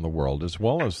found around the world, as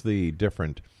well as the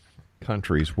different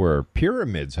countries where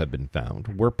pyramids have been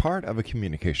found, were part of a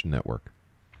communication network?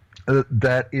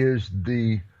 That is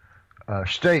the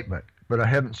statement, but I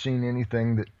haven't seen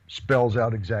anything that spells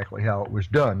out exactly how it was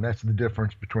done. That's the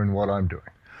difference between what I'm doing.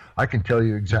 I can tell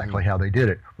you exactly how they did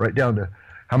it, right down to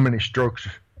how many strokes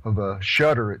of a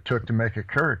shutter it took to make a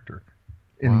character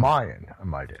in Mayan, I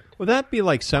might add. Would that be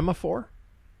like semaphore?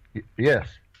 Yes.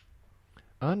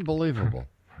 Unbelievable.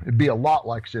 It'd be a lot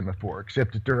like semaphore,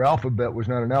 except that their alphabet was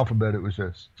not an alphabet, it was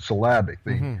a syllabic.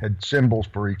 They had symbols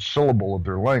for each syllable of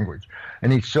their language,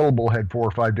 and each syllable had 4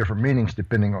 or 5 different meanings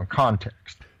depending on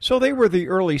context. So they were the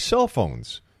early cell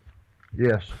phones.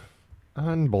 Yes.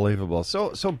 Unbelievable.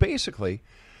 So basically,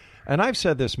 and I've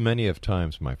said this many of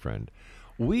times, my friend,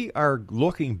 we are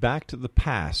looking back to the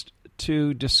past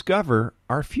to discover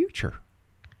our future.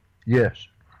 Yes.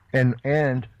 And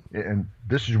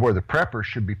this is where the preppers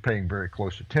should be paying very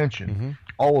close attention.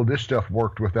 All of this stuff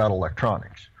worked without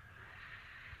electronics.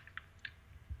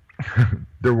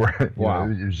 There were it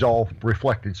was all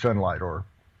reflected sunlight, or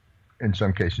in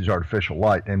some cases artificial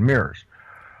light, and mirrors.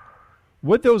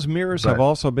 Would those mirrors have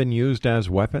also been used as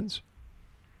weapons?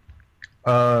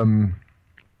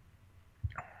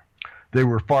 They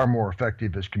were far more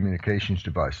effective as communications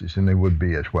devices than they would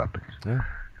be as weapons. Yeah.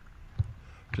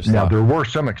 Now, there were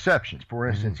some exceptions. For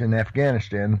instance, in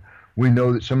Afghanistan, we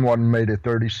know that someone made a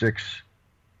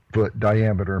 36-foot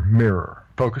diameter mirror,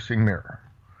 focusing mirror.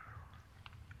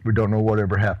 We don't know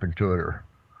whatever happened to it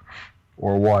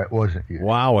or why it wasn't used.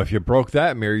 Wow, if you broke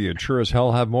that mirror, you'd sure as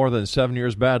hell have more than 7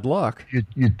 years bad luck.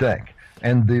 You'd think.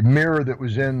 And the mirror that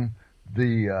was in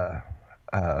the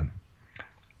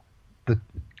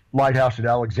lighthouse at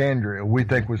Alexandria, we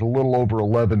think was a little over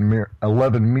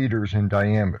 11 meters in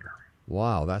diameter.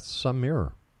 Wow, that's some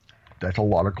mirror. That's a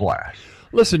lot of glass.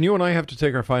 Listen, you and I have to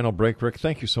take our final break. Rick,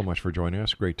 thank you so much for joining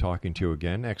us. Great talking to you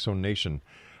again. X-Zone Nation,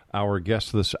 our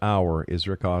guest this hour is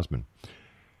Rick Osmon.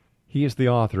 He is the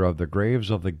author of The Graves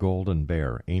of the Golden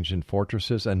Bear, Ancient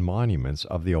Fortresses and Monuments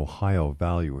of the Ohio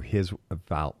Valley. His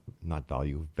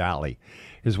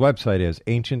website is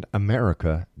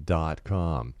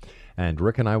ancientamerica.com. And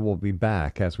Rick and I will be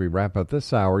back as we wrap up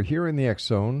this hour here in the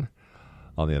X-Zone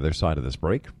on the other side of this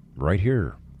break, right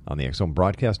here on the X-Zone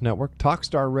Broadcast Network,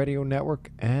 Talkstar Radio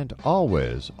Network, and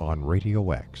always on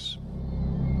Radio X.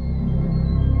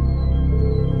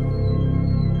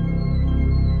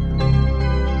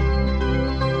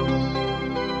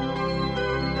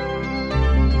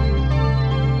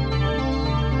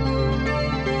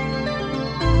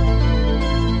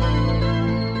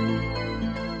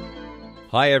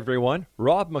 Hi everyone,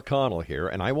 Rob McConnell here,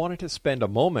 and I wanted to spend a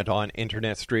moment on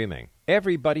internet streaming.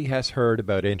 Everybody has heard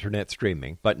about internet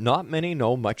streaming, but not many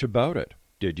know much about it.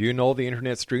 Did you know the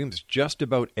internet streams just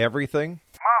about everything?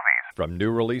 Movies. From new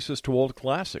releases to old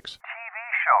classics. TV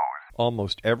shows.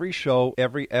 Almost every show,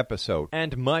 every episode,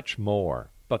 and much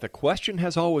more. But the question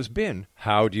has always been,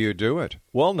 how do you do it?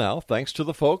 Well now, thanks to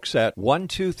the folks at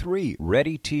 123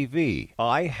 Ready TV,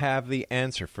 I have the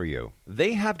answer for you.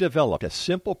 They have developed a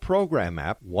simple program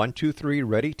app, 123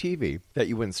 Ready TV, that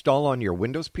you install on your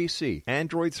Windows PC,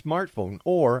 Android smartphone,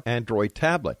 or Android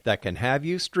tablet that can have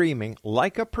you streaming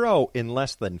like a pro in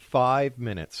less than 5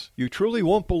 minutes. You truly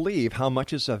won't believe how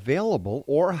much is available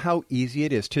or how easy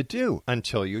it is to do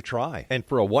until you try. And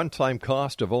for a one-time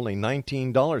cost of only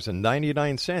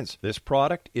 $19.99, this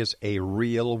product is a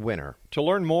real winner. To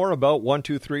learn more about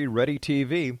 123 Ready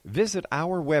TV, visit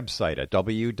our website at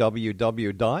www.xzbn.net.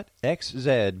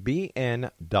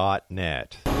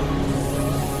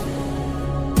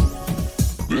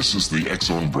 This is the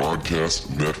X-Zone Broadcast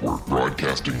Network,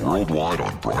 broadcasting worldwide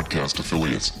on broadcast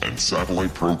affiliates and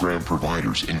satellite program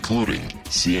providers, including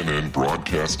CNN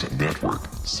Broadcast Network,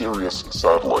 Sirius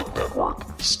Satellite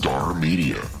Network, Star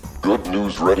Media, Good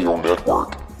News Radio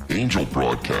Network, Angel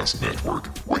Broadcast Network,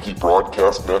 Wiki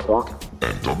Broadcast Network,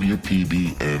 and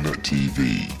WPBN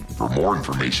TV. For more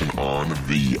information on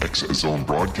the X-Zone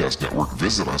Broadcast Network,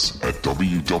 visit us at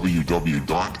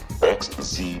www.xzbn.net.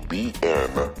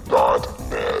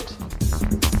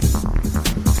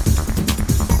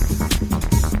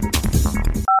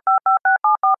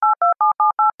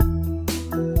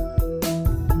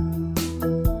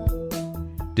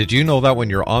 Did you know that when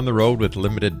you're on the road with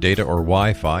limited data or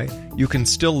Wi-Fi, you can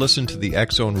still listen to the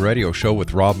X-Zone Radio Show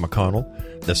with Rob McConnell,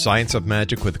 The Science of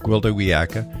Magic with Gwilda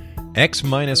Wiyaka,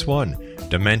 X-1,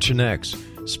 Dimension X,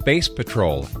 Space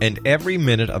Patrol, and every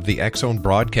minute of the X-Zone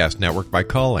Broadcast Network by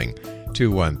calling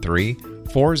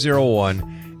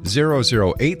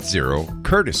 213-401-0080,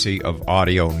 courtesy of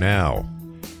Audio Now.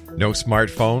 No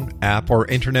smartphone, app, or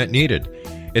internet needed.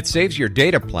 It saves your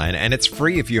data plan, and it's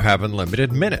free if you have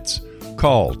unlimited minutes.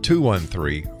 Call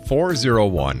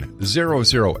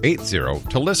 213-401-0080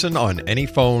 to listen on any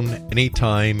phone,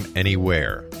 anytime,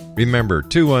 anywhere. Remember,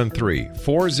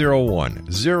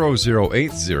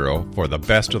 213-401-0080 for the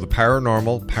best of the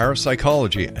paranormal,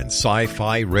 parapsychology, and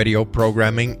sci-fi radio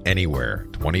programming anywhere,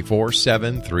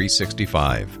 24/7,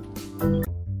 365.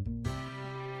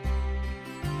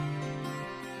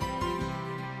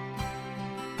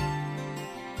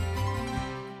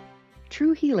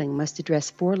 True healing must address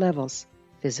 4 levels: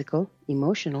 physical,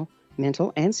 emotional,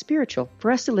 mental, and spiritual,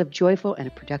 for us to live joyful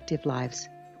and productive lives.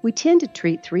 We tend to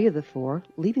treat 3 of the 4,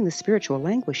 leaving the spiritual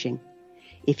languishing.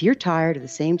 If you're tired of the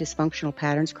same dysfunctional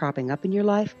patterns cropping up in your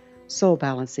life, Soul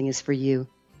Balancing is for you.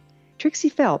 Trixie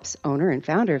Phelps, owner and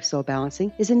founder of Soul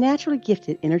Balancing, is a naturally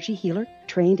gifted energy healer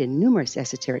trained in numerous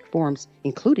esoteric forms,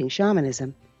 including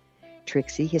shamanism.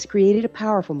 Trixie has created a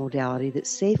powerful modality that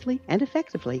safely and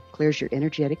effectively clears your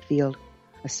energetic field.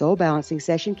 A Soul Balancing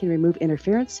session can remove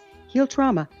interference, heal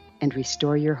trauma, and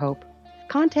restore your hope.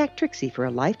 Contact Trixie for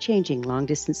a life-changing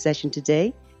long-distance session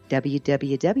today,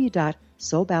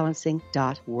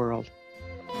 www.soulbalancing.world.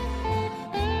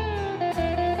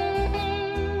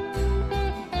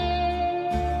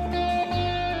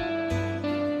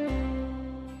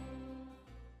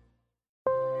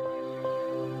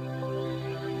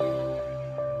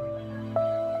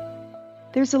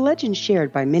 There's a legend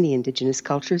shared by many indigenous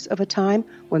cultures of a time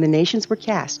when the nations were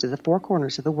cast to the 4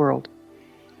 corners of the world.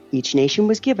 Each nation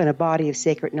was given a body of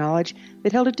sacred knowledge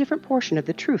that held a different portion of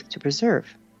the truth to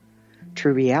preserve.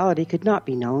 True reality could not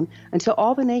be known until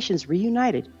all the nations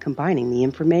reunited, combining the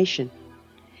information.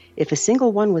 If a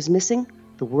single one was missing,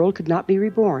 the world could not be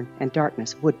reborn and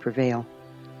darkness would prevail.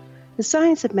 The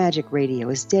Science of Magic Radio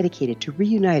is dedicated to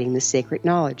reuniting the sacred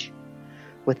knowledge.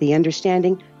 With the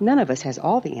understanding, none of us has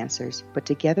all the answers, but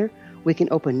together we can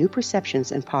open new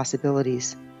perceptions and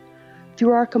possibilities.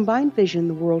 Through our combined vision,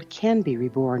 the world can be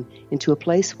reborn into a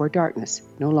place where darkness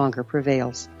no longer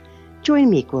prevails. Join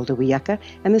me, Gwilda Wiyaka,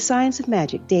 and the Science of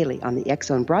Magic daily on the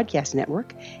X-Zone Broadcast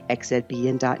Network,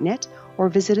 xzbn.net, or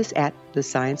visit us at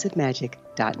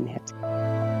thescienceofmagic.net.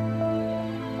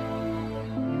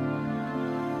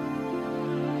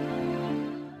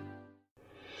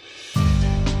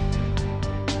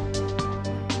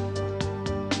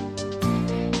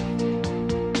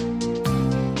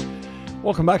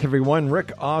 Welcome back, everyone.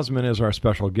 Rick Osmon is our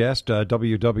special guest,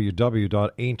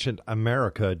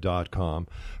 www.ancientamerica.com.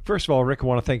 First of all, Rick, I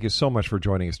want to thank you so much for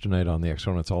joining us tonight on the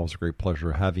X-Zone. It's always a great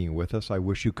pleasure having you with us. I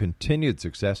wish you continued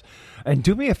success. And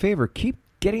do me a favor, keep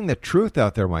getting the truth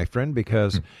out there, my friend,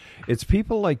 because it's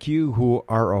people like you who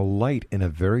are a light in a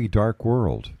very dark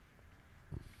world.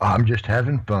 I'm just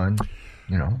having fun,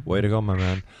 you know. Way to go, my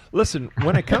man. Listen,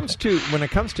 when it comes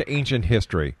to ancient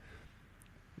history,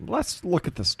 let's look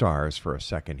at the stars for a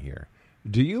second here.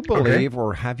 Do you believe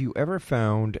or have you ever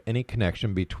found any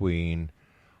connection between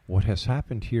what has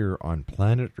happened here on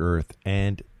planet Earth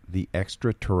and the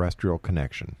extraterrestrial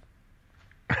connection?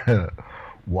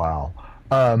 Wow.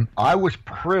 I was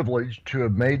privileged to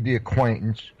have made the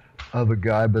acquaintance of a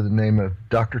guy by the name of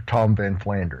Dr. Tom Van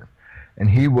Flandern. And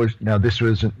he was, now this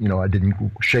wasn't, you know, I didn't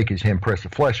shake his hand, press the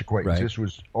flesh acquaintance. Right. This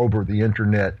was over the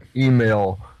internet,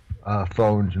 email,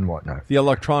 phones and whatnot. The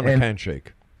electronic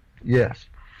handshake. Yes.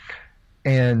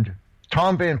 And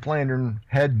Tom Van Flandern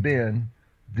had been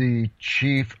the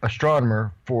chief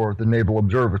astronomer for the Naval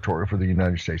Observatory for the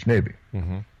United States Navy.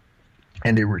 Mm-hmm.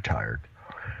 And he retired.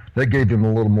 That gave him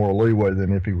a little more leeway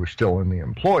than if he was still in the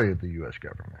employ of the U.S.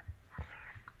 government.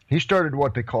 He started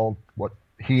what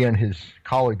he and his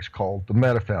colleagues called the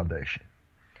Meta Foundation.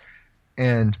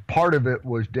 And part of it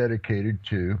was dedicated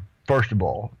to, first of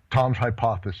all, Tom's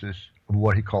hypothesis of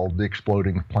what he called the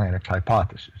exploding planets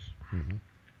hypothesis. Mm-hmm.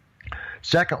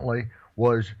 Secondly,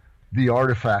 was the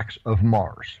artifacts of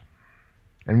Mars.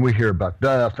 And we hear about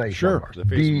the face on Mars,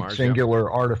 the Mars, singular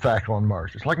artifact on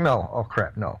Mars. It's like, no, oh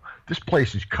crap, no. This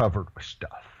place is covered with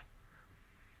stuff.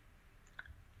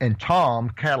 And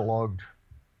Tom cataloged,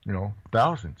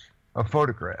 thousands of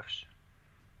photographs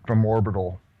from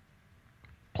orbital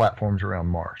platforms around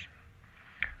Mars.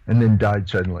 And then died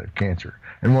suddenly of cancer.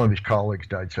 And one of his colleagues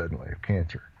died suddenly of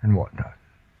cancer and whatnot.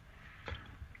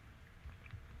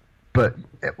 But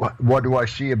what do I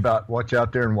see about what's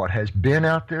out there and what has been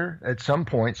out there? At some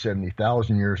point,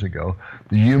 70,000 years ago,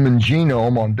 the human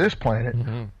genome on this planet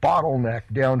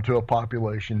bottlenecked down to a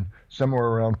population somewhere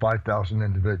around 5,000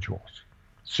 individuals.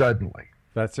 Suddenly.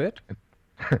 That's it?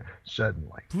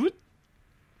 Suddenly.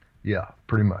 Yeah,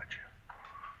 pretty much.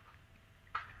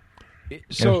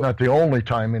 So, and it's not the only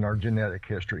time in our genetic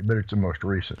history, but it's the most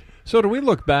recent. So do we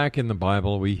look back in the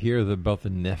Bible, we hear about the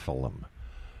Nephilim.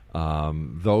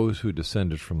 Those who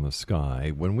descended from the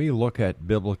sky. When we look at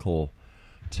biblical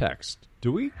text,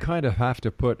 do we kind of have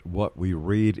to put what we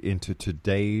read into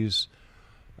today's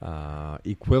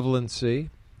equivalency,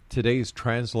 today's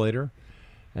translator,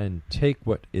 and take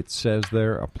what it says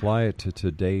there, apply it to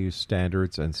today's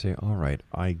standards, and say, all right,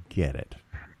 I get it?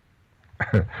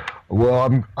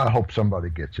 Well, I hope somebody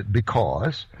gets it,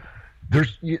 because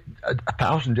there's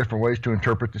 1,000 different ways to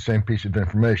interpret the same piece of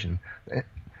information.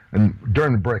 And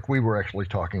during the break, we were actually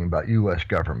talking about U.S.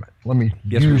 government. Let me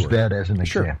use that as an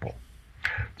example.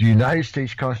 The United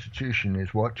States Constitution is,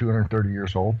 230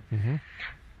 years old? Mm-hmm.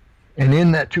 And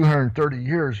in that 230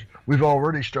 years, we've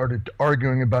already started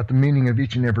arguing about the meaning of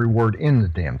each and every word in the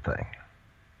damn thing.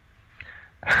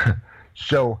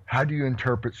 So how do you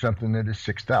interpret something that is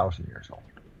 6,000 years old?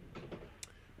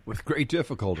 With great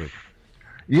difficulty.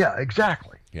 Yeah,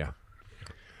 exactly. Yeah.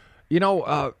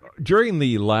 During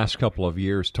the last couple of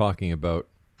years talking about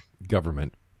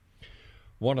government,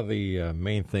 one of the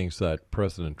main things that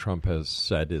President Trump has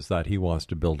said is that he wants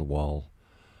to build a wall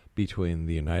between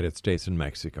the United States and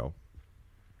Mexico.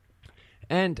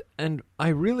 And I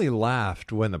really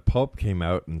laughed when the Pope came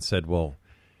out and said, well,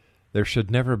 there should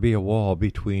never be a wall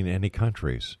between any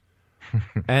countries.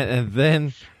 and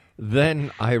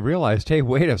then I realized, hey,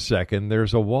 wait a second,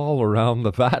 there's a wall around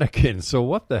the Vatican. So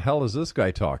what the hell is this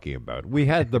guy talking about? We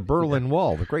had the Berlin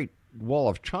Wall, the Great Wall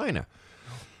of China.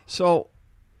 So,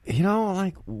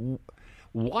 why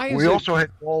is we also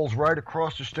had walls right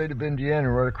across the state of Indiana,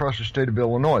 right across the state of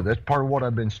Illinois. That's part of what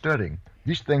I've been studying.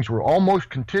 These things were almost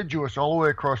contiguous all the way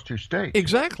across two states.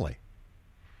 Exactly.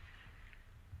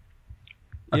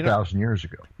 1,000 years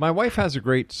ago. My wife has a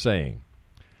great saying,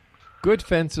 good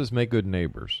fences make good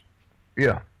neighbors.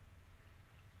 Yeah.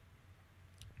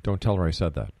 Don't tell her I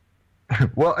said that.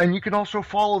 Well, and you can also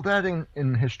follow that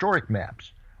in historic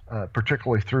maps,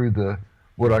 particularly through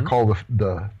what I call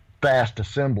the fast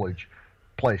assemblage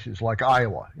places like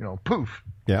Iowa. Poof,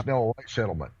 yep. No white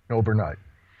settlement overnight.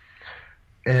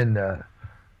 And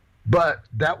but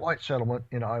that white settlement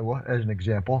in Iowa, as an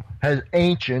example, has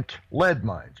ancient lead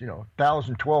mines.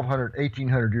 1,000, 1,200,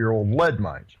 1,800-year-old lead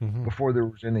mines before there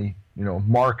was any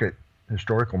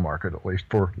historical market at least,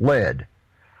 for lead.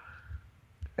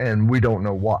 And we don't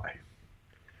know why.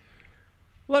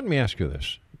 Let me ask you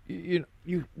this.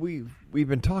 We've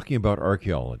been talking about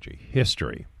archaeology,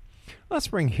 history. Let's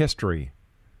bring history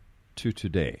to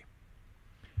today.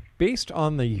 Based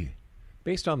on the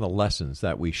lessons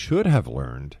that we should have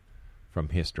learned from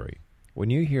history, when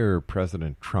you hear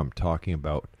President Trump talking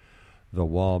about the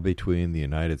wall between the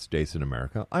United States and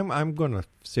America, I'm going to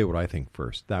say what I think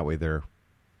first. That way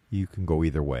you can go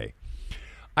either way.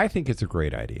 I think it's a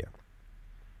great idea.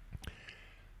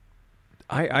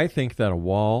 I think that a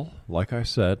wall, like I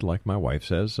said, like my wife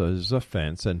says, is a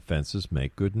fence, and fences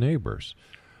make good neighbors.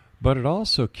 But it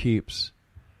also keeps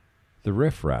the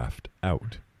riffraff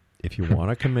out. If you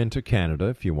want to come into Canada,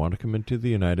 if you want to come into the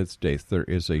United States, there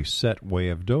is a set way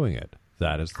of doing it.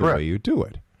 That is the way you do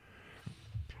it.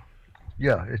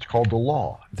 Yeah, it's called the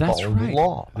law. That's right. The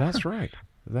law. That's right.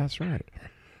 That's right.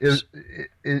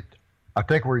 I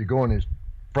think where you're going is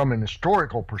from an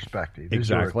historical perspective. Exactly. Is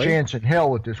there a chance in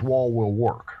hell that this wall will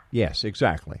work? Yes,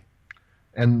 exactly.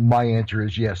 And my answer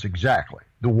is yes, exactly.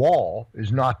 The wall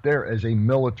is not there as a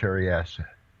military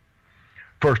asset.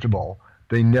 First of all,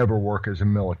 they never work as a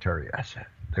military asset.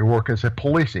 They work as a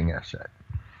policing asset.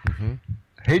 Mm-hmm.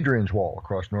 Hadrian's Wall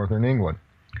across northern England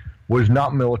was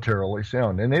not militarily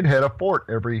sound, and it had a fort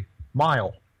every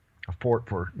mile, a fort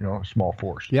for a small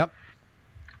force. Yep.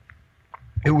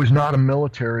 It was not a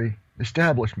military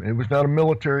establishment. It was not a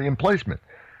military emplacement.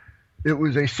 It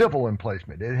was a civil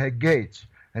emplacement. It had gates,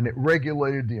 and it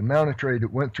regulated the amount of trade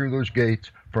that went through those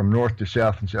gates from north to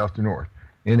south and south to north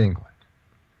in England.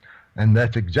 And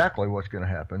that's exactly what's going to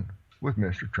happen with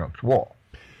Mr. Trump's wall.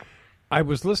 I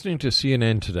was listening to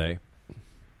CNN today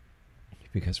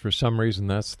because for some reason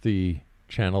that's the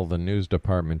channel the news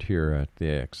department here at the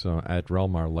at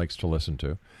Relmar likes to listen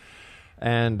to.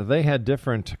 And they had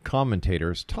different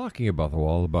commentators talking about the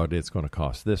wall, about it's going to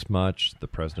cost this much, the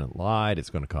president lied, it's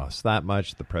going to cost that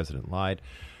much, the president lied.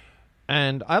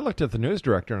 And I looked at the news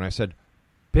director and I said,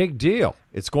 big deal,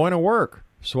 it's going to work.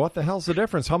 So what the hell's the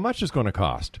difference? How much is it going to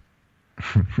cost?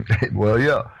 Well,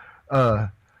 yeah.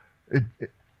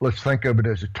 Let's think of it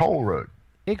as a toll road.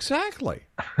 Exactly.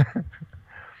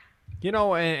 You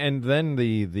know, and then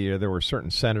there were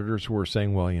certain senators who were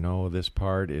saying, well, you know, this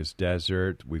part is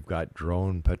desert. We've got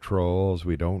drone patrols.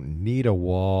 We don't need a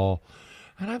wall.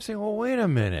 And I'm saying, well, wait a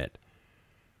minute.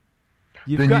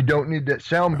 You don't need that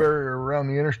sound barrier around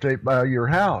the interstate by your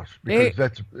house,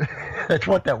 because that's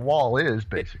what that wall is,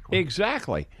 basically.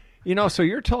 Exactly. You know, so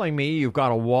you're telling me you've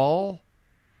got a wall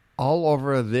all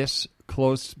over this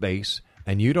closed space,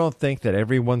 and you don't think that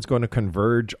everyone's going to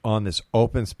converge on this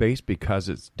open space because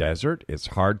it's desert, it's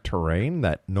hard terrain,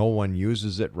 that no one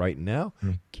uses it right now?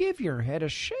 Give your head a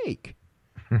shake.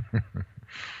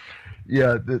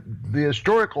 Yeah, the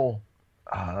historical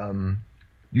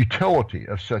utility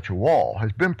of such a wall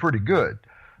has been pretty good.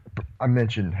 I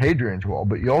mentioned Hadrian's Wall,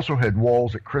 but you also had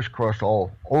walls that crisscrossed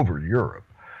all over Europe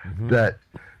that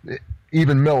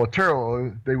even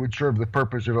militarily, they would serve the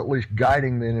purpose of at least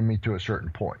guiding the enemy to a certain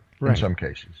point in some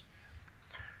cases.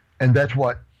 And that's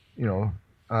what, you know,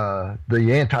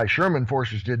 the anti-Sherman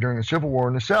forces did during the Civil War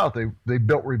in the South. They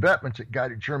built revetments that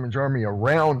guided Sherman's army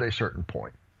around a certain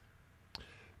point.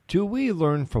 Do we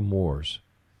learn from wars?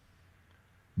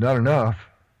 Not enough.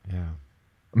 Yeah.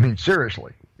 I mean,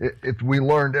 seriously, if we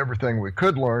learned everything we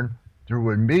could learn, there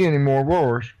wouldn't be any more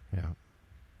wars. Yeah.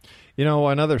 You know,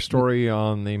 another story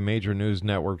on the major news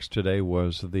networks today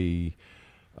was the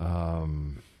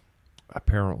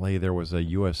apparently there was a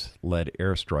U.S.-led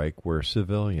airstrike where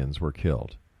civilians were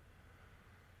killed.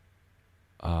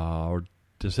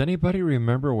 Does anybody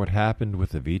remember what happened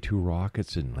with the V-2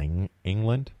 rockets in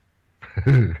England?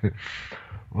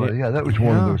 Well, yeah, that was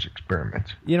one of those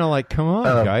experiments. You know, like, come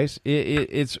on, guys.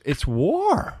 It's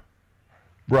war.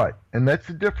 Right, and that's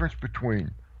the difference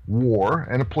between war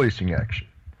and a policing action.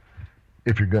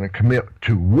 If you're going to commit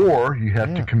to war, you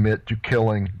have to commit to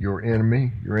killing your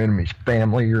enemy, your enemy's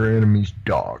family, your enemy's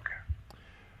dog.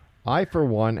 I, for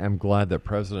one, am glad that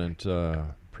President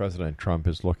Trump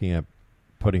is looking at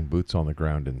putting boots on the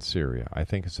ground in Syria. I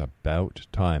think it's about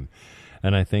time.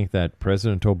 And I think that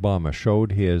President Obama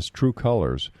showed his true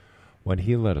colors when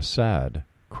he let Assad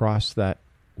cross that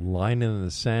line in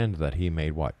the sand that he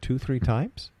made, 2-3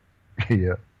 times?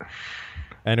 Yeah.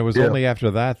 And it was only after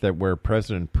that where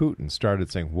President Putin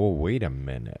started saying, whoa, wait a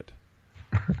minute.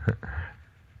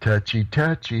 Touchy.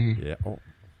 Yeah.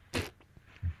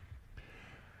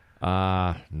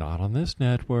 Not on this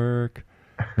network.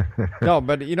 No,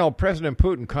 but, you know, President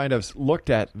Putin kind of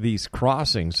looked at these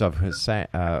crossings of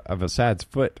Assad's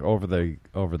foot over the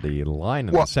line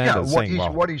in the sand and saying,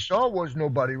 what he saw was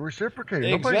nobody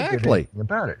reciprocated. Exactly. Nobody did anything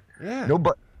about it. Yeah.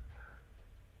 Nobody.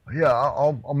 Yeah,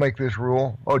 I'll make this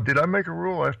rule. Oh, did I make a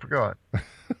rule? I forgot.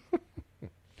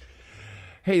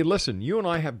 Hey, listen, you and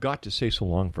I have got to say so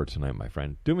long for tonight, my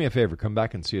friend. Do me a favor, come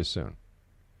back and see us soon.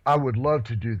 I would love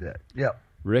to do that. Yeah.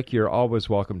 Rick, you're always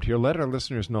welcome here. Let our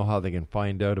listeners know how they can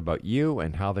find out about you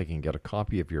and how they can get a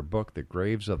copy of your book, The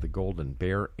Graves of the Golden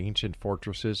Bear, Ancient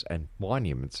Fortresses and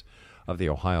Monuments of the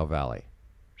Ohio Valley.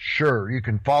 Sure. You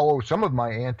can follow some of my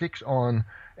antics on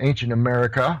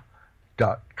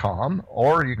ancientamerica.com,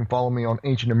 or you can follow me on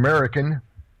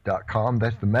ancientamerican.com.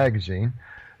 That's the magazine,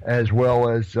 as well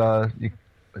as, the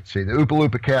Oompa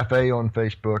Loompa Cafe on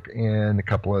Facebook and a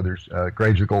couple others,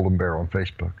 Graves of the Golden Bear on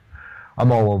Facebook.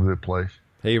 I'm all over the place.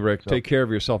 Hey, Rick, take care of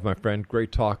yourself, my friend.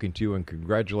 Great talking to you, and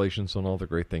congratulations on all the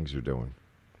great things you're doing.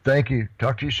 Thank you.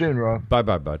 Talk to you soon, Rob.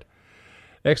 Bye-bye, bud.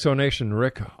 Exonation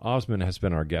Rick Osmon has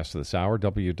been our guest this hour.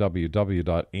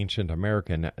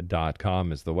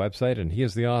 www.ancientamerican.com is the website, and he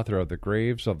is the author of The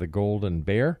Graves of the Golden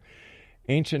Bear,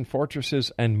 Ancient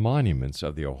Fortresses and Monuments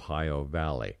of the Ohio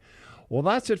Valley. Well,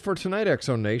 that's it for tonight,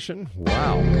 Exonation.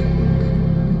 Wow.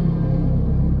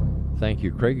 Thank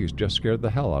you, Craig. You just scared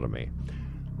the hell out of me.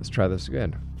 Let's try this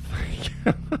again.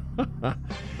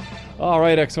 All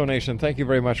right, Exonation, thank you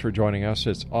very much for joining us.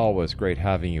 It's always great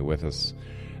having you with us.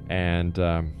 And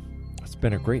it's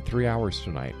been a great 3 hours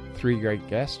tonight. 3 great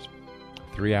guests,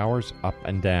 3 hours up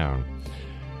and down.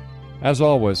 As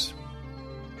always,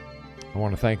 I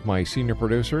want to thank my senior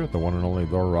producer, the one and only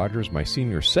Laura Rogers, my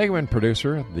senior segment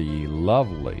producer, the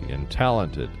lovely and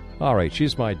talented, all right,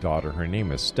 she's my daughter. Her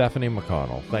name is Stephanie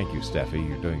McConnell. Thank you, Steffi.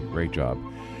 You're doing a great job.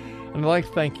 And I'd like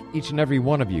to thank each and every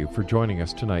one of you for joining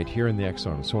us tonight here in the X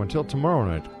Zone. So until tomorrow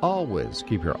night, always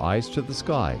keep your eyes to the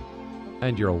sky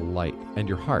and your light and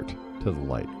your heart to the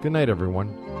light. Good night,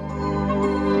 everyone.